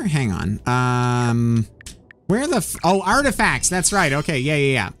here? Hang on. Where the... oh, artifacts. That's right. Okay,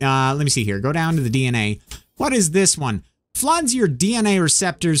 yeah. Let me see here. Go down to the DNA. What is this one? Floods your DNA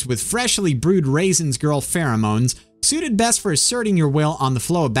receptors with freshly brewed Raisins Girl pheromones, suited best for asserting your will on the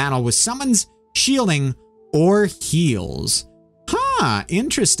flow of battle with summons, shielding, or heals. Huh,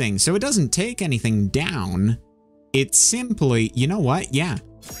 interesting. So it doesn't take anything down. It simply... you know what? Yeah,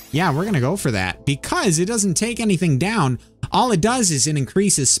 we're gonna go for that. Because it doesn't take anything down, all it does is it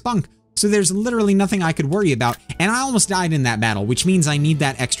increases spunk. So there's literally nothing I could worry about. And I almost died in that battle, which means I need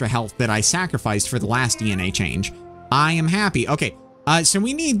that extra health that I sacrificed for the last DNA change. I am happy. Okay, so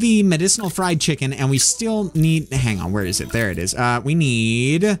we need the medicinal fried chicken, and we still need... hang on, where is it? There it is. We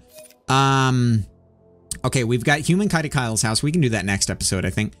need... okay, we've got Human Kite at Kyle's house. We can do that next episode,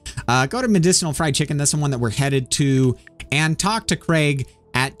 I think. Go to medicinal fried chicken. That's the one that we're headed to. And talk to Craig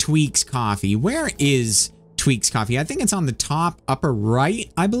at Tweaks Coffee. Where is Tweaks Coffee? I think it's on the top upper right,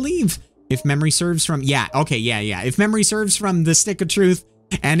 I believe. If memory serves from... yeah, okay, yeah. If memory serves from the Stick of Truth,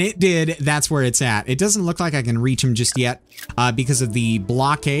 and it did, that's where it's at. It doesn't look like I can reach him just yet because of the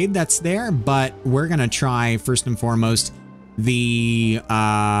blockade that's there, but we're gonna try, first and foremost, the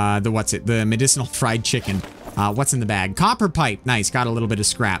medicinal fried chicken. What's in the bag? Copper pipe. Nice, got a little bit of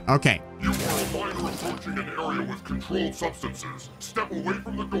scrap. Okay. You are a miner approaching an area with controlled substances. Step away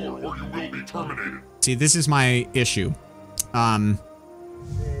from the door or you will be terminated. See, this is my issue.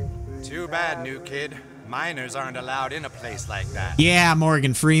 Too bad, new kid. Miners aren't allowed in a place like that. Yeah,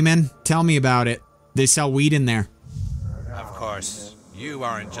 Morgan Freeman. Tell me about it. They sell weed in there. Of course, you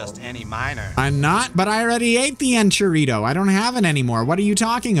aren't just any miner. I'm not, but I already ate the enchilito. I don't have it anymore. What are you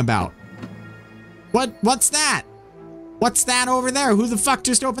talking about? What's that? What's that over there? Who the fuck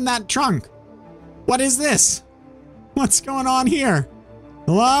just opened that trunk? What is this? What's going on here?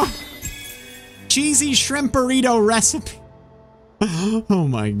 Hello? Cheesy shrimp burrito recipe. Oh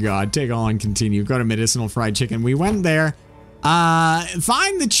my god, take all and continue. Go to medicinal fried chicken. We went there.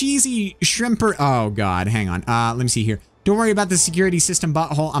 Find the cheesy shrimper. Oh god, hang on. Let me see here. Don't worry about the security system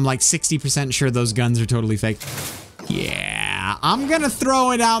butthole. I'm like 60% sure those guns are totally fake. Yeah, I'm gonna throw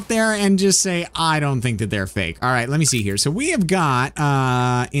it out there and just say I don't think that they're fake. All right, let me see here. So we have got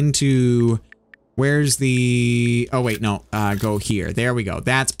into... where's the... oh wait, no. Go here. There we go.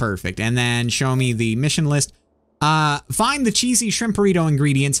 That's perfect. And then show me the mission list. Find the cheesy shrimp burrito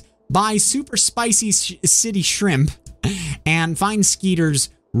ingredients, buy super spicy city shrimp, and find Skeeter's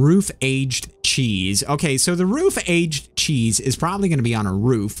roof-aged cheese. Okay, so the roof-aged cheese is probably going to be on a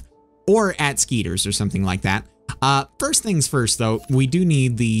roof or at Skeeter's or something like that. First things first, though, we do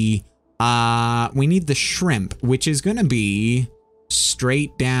need the shrimp, which is going to be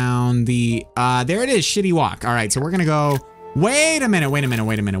straight down the, there it is, shitty walk. All right, so we're going to go... wait a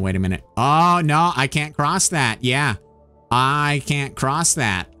minute. Oh, no, I can't cross that. Yeah, I can't cross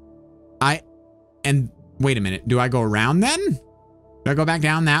that. And wait a minute. Do I go around then? Do I go back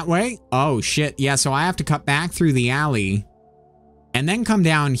down that way? Oh, shit. Yeah, so I have to cut back through the alley and then come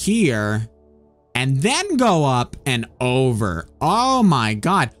down here and then go up and over. Oh, my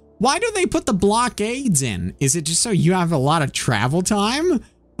God. Why do they put the blockades in? Is it just so you have a lot of travel time?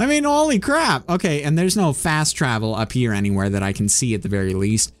 I mean, holy crap. Okay, and there's no fast travel up here anywhere that I can see at the very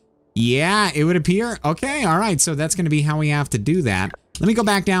least. Yeah, it would appear. Okay, all right, so that's going to be how we have to do that. Let me go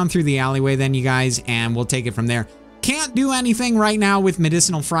back down through the alleyway then, you guys, and we'll take it from there. Can't do anything right now with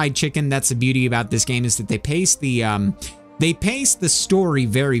medicinal fried chicken. That's the beauty about this game, is that they pace the story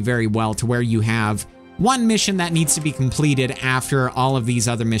very, very well to where you have one mission that needs to be completed after all of these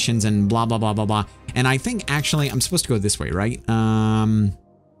other missions and blah, blah, blah, blah, blah. And I think, actually, I'm supposed to go this way, right?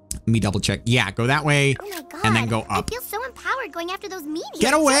 Let me double check. Yeah, go that way. Oh my god. And then go up. I feel so empowered going after those media.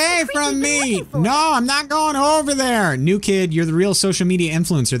 Get away from me! No, I'm not going over there. New kid, you're the real social media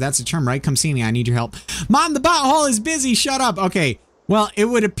influencer. That's the term, right? Come see me. I need your help. Mom, the butthole is busy. Shut up. Okay. Well, it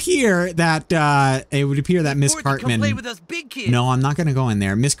would appear that Miss Cartman. Play with us big kids. No, I'm not going to go in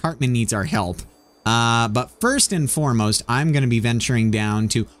there. Miss Cartman needs our help. But first and foremost, I'm going to be venturing down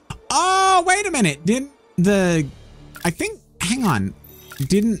to. Oh, wait a minute. Hang on.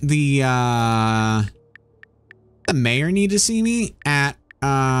 Didn't the mayor need to see me at,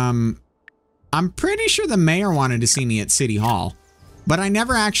 I'm pretty sure the mayor wanted to see me at City Hall, but I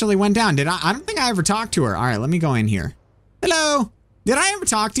never actually went down. Did I? I don't think I ever talked to her. All right, let me go in here. Hello. Did I ever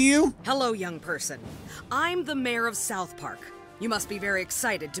talk to you? Hello, young person. I'm the mayor of South Park. You must be very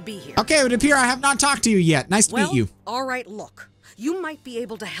excited to be here. Okay, it would appear I have not talked to you yet. Nice to meet you. All right, look. You might be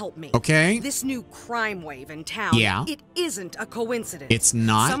able to help me. Okay. This new crime wave in town, yeah. It isn't a coincidence. It's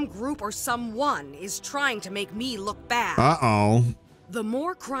not? Some group or someone is trying to make me look bad. Uh-oh. The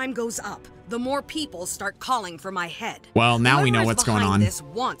more crime goes up, the more people start calling for my head. Well, now we know Whoever is what's going behind on. This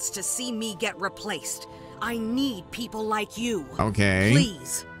wants to see me get replaced. I need people like you. Okay.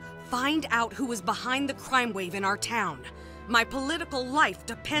 Please, find out who is behind the crime wave in our town. My political life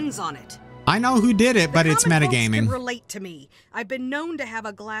depends on it. I know who did it, but it's Common folks metagaming. can relate to me. I've been known to have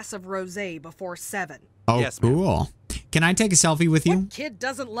a glass of rosé before 7. Oh, Yes, cool. Can I take a selfie with you? What kid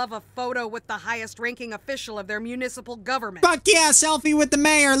doesn't love a photo with the highest-ranking official of their municipal government? Fuck yeah, selfie with the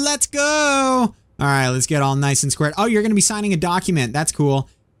mayor. Let's go. All right, let's get all nice and squared. Oh, you're going to be signing a document. That's cool.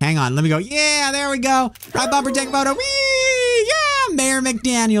 Hang on, let me go. Yeah, there we go. Right bumper, take a photo. Whee! Yeah, Mayor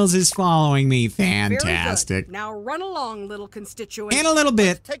McDaniels is following me. Fantastic. Very good. Now run along, little constituent. In a little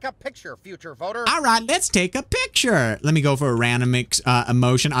bit. Take a picture, future voter. All right, let's take a picture. Let me go for a random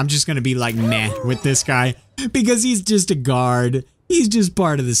emotion. I'm just going to be like meh with this guy because he's just a guard. He's just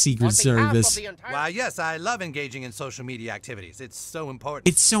part of the Secret Service. Why, yes, I love engaging in social media activities. It's so important.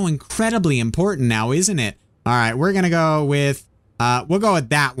 It's so incredibly important now, isn't it? All right, we're going to go with, we'll go with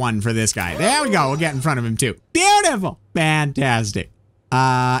that one for this guy. There we go. We'll get in front of him too. Beautiful. Fantastic.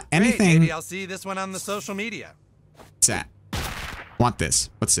 Anything. Great, maybe I'll see this one on the social media. What's that? Want this.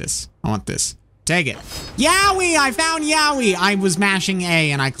 What's this? I want this. Take it. Yowie! I found Yowie! I was mashing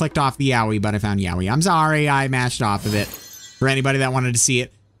A and I clicked off the Yowie, but I found Yowie. I'm sorry, I mashed off of it. For anybody that wanted to see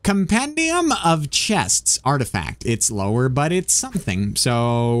it. Compendium of Chests artifact. It's lower, but it's something.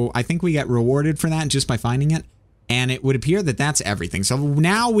 So I think we get rewarded for that just by finding it. And it would appear that that's everything. So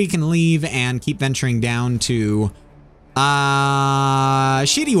now we can leave and keep venturing down to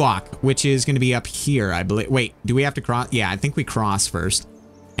Shitty Walk, which is going to be up here, I believe. Wait, do we have to cross? Yeah, I think we cross first.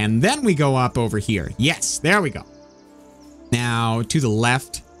 And then we go up over here. Yes, there we go. Now to the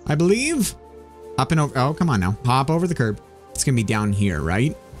left, I believe. Up and over. Oh, come on now. Hop over the curb. It's going to be down here,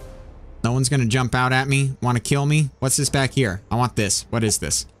 right? No one's going to jump out at me. Want to kill me? What's this back here? I want this. What is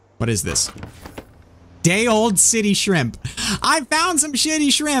this? What is this? Day-old city shrimp. I found some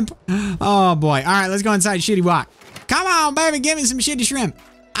shitty shrimp. Oh, boy. All right, let's go inside Shitty Walk. Come on, baby. Give me some shitty shrimp.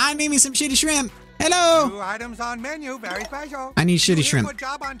 I need me some shitty shrimp. Hello. 2 items on menu. Very special. I need shitty shrimp. Good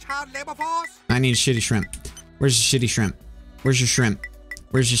job on child labor force. I need shitty shrimp. Where's the shitty shrimp? Where's your shrimp?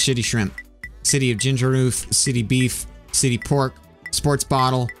 Where's your shitty shrimp? City of ginger roof, city beef, city pork, sports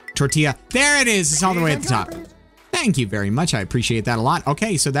bottle, tortilla. There it is. It's all the way at the top. Thank you very much. I appreciate that a lot.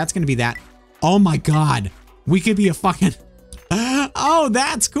 Okay, so that's going to be that. Oh my God. We could be a fucking... Oh,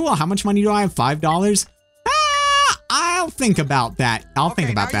 that's cool. How much money do I have? $5? I'll think about that. I'll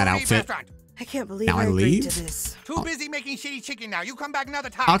think about that outfit. I can't believe Now I I agreed leave? to this. Too busy making shitty chicken now. You come back another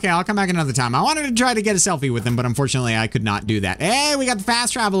time. Okay, I'll come back another time. I wanted to try to get a selfie with him, but unfortunately I could not do that. Hey, we got the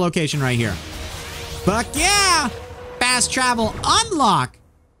fast travel location right here. Fuck yeah! Fast travel unlock.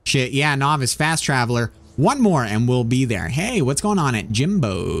 Shit, yeah, novice fast traveler. One more and we'll be there. Hey, what's going on at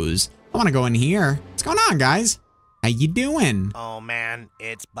Jimbo's? I want to go in here. What's going on, guys? How you doing? Oh man,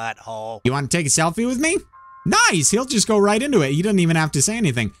 it's butthole. You want to take a selfie with me? Nice! He'll just go right into it. He doesn't even have to say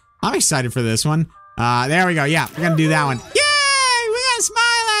anything. I'm excited for this one. There we go. Yeah, we're gonna do that one. Yay! We got a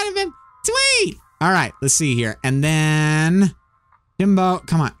smile out of him. Sweet! All right, let's see here. And then... Jimbo,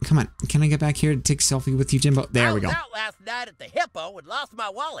 come on, come on. Can I get back here to take a selfie with you, Jimbo? There we go. I was out last night at the Hippo and lost my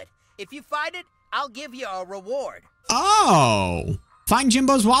wallet. If you find it, I'll give you a reward. Oh! Find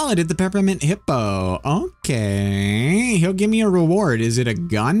Jimbo's wallet at the Peppermint Hippo. Okay. He'll give me a reward. Is it a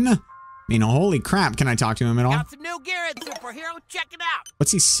gun? I mean, holy crap. Can I talk to him at all? Got some new gear in, superhero. Check it out.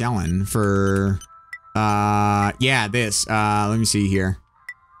 What's he selling for? Yeah, this. Let me see here.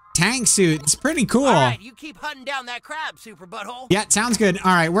 Tank suit. It's pretty cool. All right, you keep hunting down that crab, super butthole. Yeah, sounds good.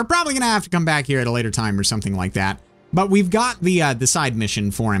 All right, we're probably gonna have to come back here at a later time or something like that. But we've got the side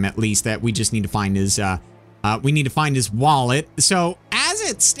mission for him at least that we just need to find his we need to find his wallet. So as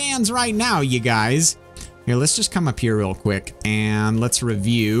it stands right now, you guys, here, let's just come up here real quick and let's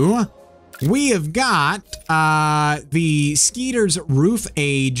review. We have got the Skeeter's Roof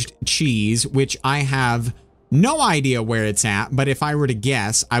Aged Cheese, which I have no idea where it's at, but if I were to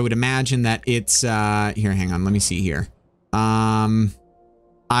guess, I would imagine that it's here, hang on, let me see here.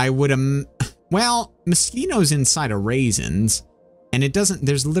 I would well, Mosquito's inside of raisins, and it doesn't,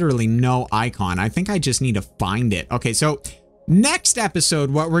 there's literally no icon. I think I just need to find it. Okay, so next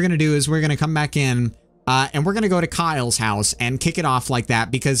episode, what we're gonna do is we're gonna come back in and we're gonna go to Kyle's house and kick it off like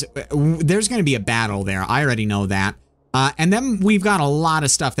that because there's gonna be a battle there. I already know that. And then we've got a lot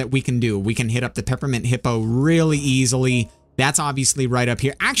of stuff that we can do. We can hit up the Peppermint Hippo really easily. That's obviously right up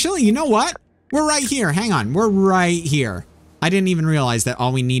here. Actually, you know what? We're right here. Hang on. We're right here. I didn't even realize that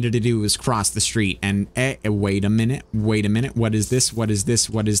all we needed to do was cross the street. And wait a minute. Wait a minute. What is this? What is this?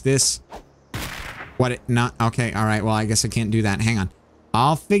 What is this? What? Not okay. All right. Well, I guess I can't do that. Hang on.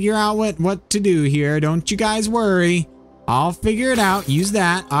 I'll figure out what to do here. Don't you guys worry. I'll figure it out. Use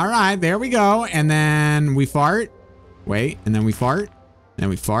that. All right, there we go. And then we fart. Wait, and then we fart. And then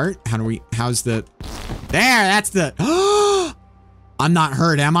we fart. How's the... There, that's the... I'm not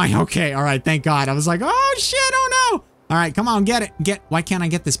hurt, am I? Okay, all right, thank God. I was like, oh shit, oh no. All right, come on, get it. Why can't I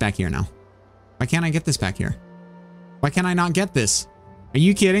get this back here now? Why can't I get this back here? Why can't I not get this? Are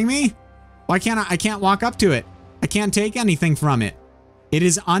you kidding me? Why can't I can't walk up to it. I can't take anything from it. It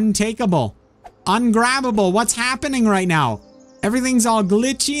is untakeable. Ungrabbable. What's happening right now? Everything's all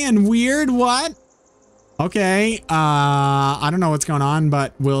glitchy and weird. What? Okay, I don't know what's going on,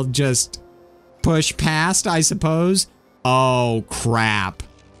 but we'll just push past, I suppose. Oh, crap.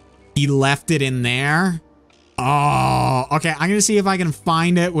 He left it in there? Oh, okay. I'm gonna see if I can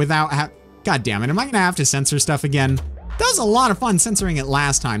find it without God damn it. Am I gonna have to censor stuff again? That was a lot of fun censoring it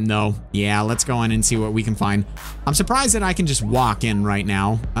last time, though. Yeah, let's go in and see what we can find. I'm surprised that I can just walk in right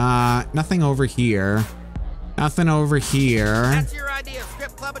now. Nothing over here. Nothing over here. That's your idea of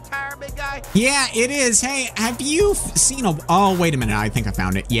strip club attire, big guy? Yeah, it is. Hey, have you seen a... Oh, wait a minute. I think I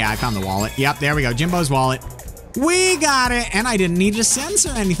found it. Yeah, I found the wallet. Yep, there we go. Jimbo's wallet. We got it. And I didn't need to censor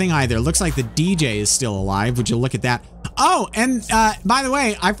anything either. Looks like the DJ is still alive. Would you look at that? Oh, and by the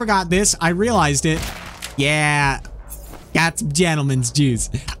way, I forgot this. I realized it. Yeah. Got some gentleman's juice.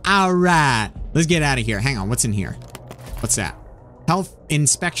 All right. Let's get out of here. Hang on. What's in here? What's that? Health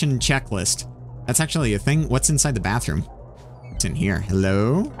inspection checklist. That's actually a thing. What's inside the bathroom? What's in here?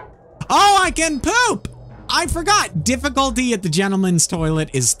 Hello? Oh, I can poop! I forgot. Difficulty at the gentleman's toilet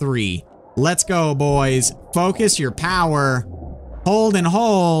is 3. Let's go, boys. Focus your power. Hold and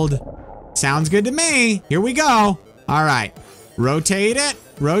hold. Sounds good to me. Here we go. All right. Rotate it.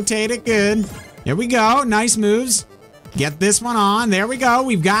 Rotate it good. Here we go. Nice moves. Get this one on. There we go.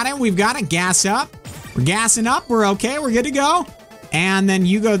 We've got it. We've got it. Gas up. We're gassing up. We're okay. We're good to go. And then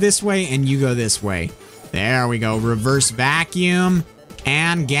you go this way and you go this way. There we go. Reverse vacuum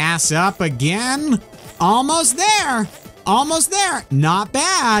and gas up again. Almost there. Almost there. Not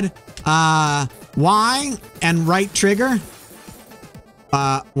bad. Y and right trigger.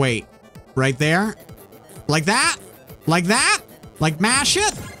 Wait. Right there. Like that? Like that? Like mash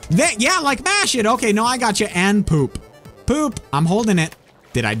it? Yeah, like mash it. Okay, no, I got you. And poop. Poop. I'm holding it.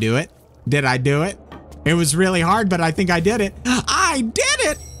 Did I do it? Did I do it? It was really hard, but I think I did it. I did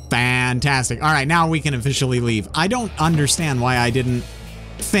it! Fantastic. All right, now we can officially leave. I don't understand why I didn't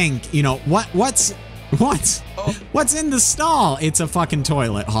think, you know, what's in the stall? It's a fucking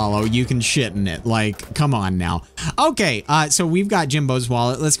toilet, Hollow. You can shit in it. Like, come on now. Okay, so we've got Jimbo's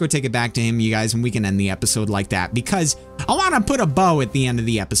wallet. Let's go take it back to him, you guys, and we can end the episode like that because I want to put a bow at the end of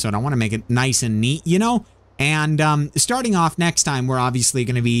the episode. I want to make it nice and neat, you know? And starting off next time, we're obviously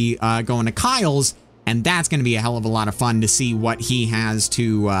going to be going to Kyle's. And that's going to be a hell of a lot of fun to see what he has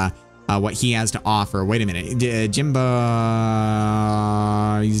to offer. Wait a minute, Jimbo,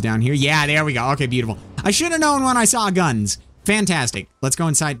 he's down here. Yeah, there we go. Okay, beautiful. I should have known when I saw guns. Fantastic. Let's go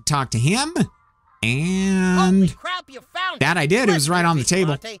inside and talk to him. And holy crap, you found that I did. It was right on the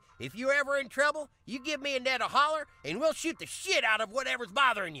table. If you're ever in trouble, you give me and Ned a holler, and we'll shoot the shit out of whatever's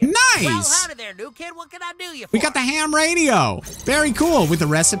bothering you. Nice. Well, howdy there, new kid. What can I do you for? We got the ham radio. Very cool with the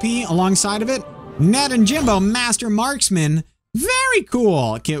recipe alongside of it. Ned and Jimbo, master marksman. Very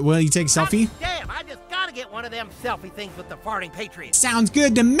cool. Will you take a selfie? Damn, I just gotta get one of them selfie things with the farting patriot. Sounds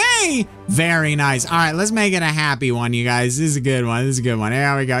good to me. Very nice. All right, let's make it a happy one, you guys. This is a good one. This is a good one.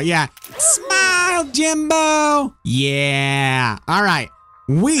 There we go. Yeah. Smile, Jimbo. Yeah. All right.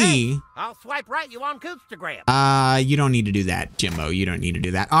 Hey, I'll swipe right you on Coonstagram. You don't need to do that, Jimbo. You don't need to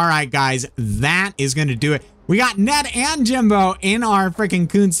do that. All right, guys. That is going to do it. We got Ned and Jimbo in our freaking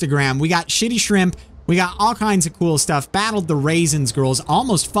Coonstagram. We got Shitty Shrimp. We got all kinds of cool stuff. Battled the Raisins girls.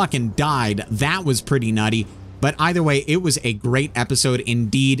 Almost fucking died. That was pretty nutty. But either way, it was a great episode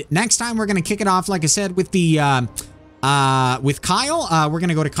indeed. Next time, we're going to kick it off, like I said, with the with Kyle. We're going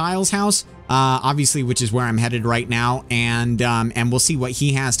to go to Kyle's house, obviously, which is where I'm headed right now. And we'll see what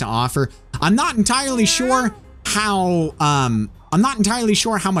he has to offer. I'm not entirely sure how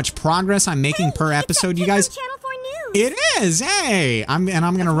much progress I'm making per episode, you guys. It is, hey! I'm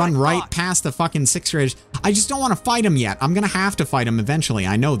gonna run right past the fucking 6th graders. I just don't want to fight them yet. I'm gonna have to fight them eventually.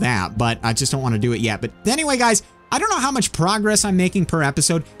 I know that, but I just don't want to do it yet. But anyway, guys, I don't know how much progress I'm making per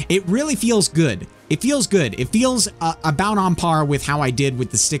episode. It really feels good. It feels good. It feels about on par with how I did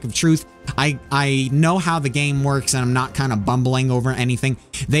with the Stick of Truth. I know how the game works and I'm not kind of bumbling over anything.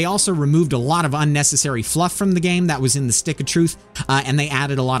 They also removed a lot of unnecessary fluff from the game that was in the Stick of Truth, and they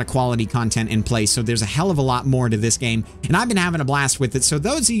added a lot of quality content in place. So there's a hell of a lot more to this game, and I've been having a blast with it. So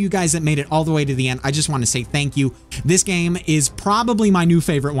those of you guys that made it all the way to the end, I just want to say thank you. This game is probably my new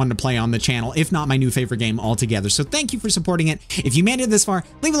favorite one to play on the channel, if not my new favorite game altogether. So thank you for supporting it. If you made it this far,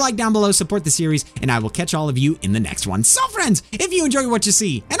 leave a like down below, support the series, and I will catch all of you in the next one. So friends, if you enjoy what you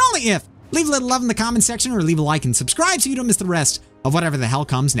see, and only if, leave a little love in the comment section or leave a like and subscribe so you don't miss the rest of whatever the hell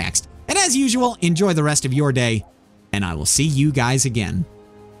comes next. And as usual, enjoy the rest of your day, and I will see you guys again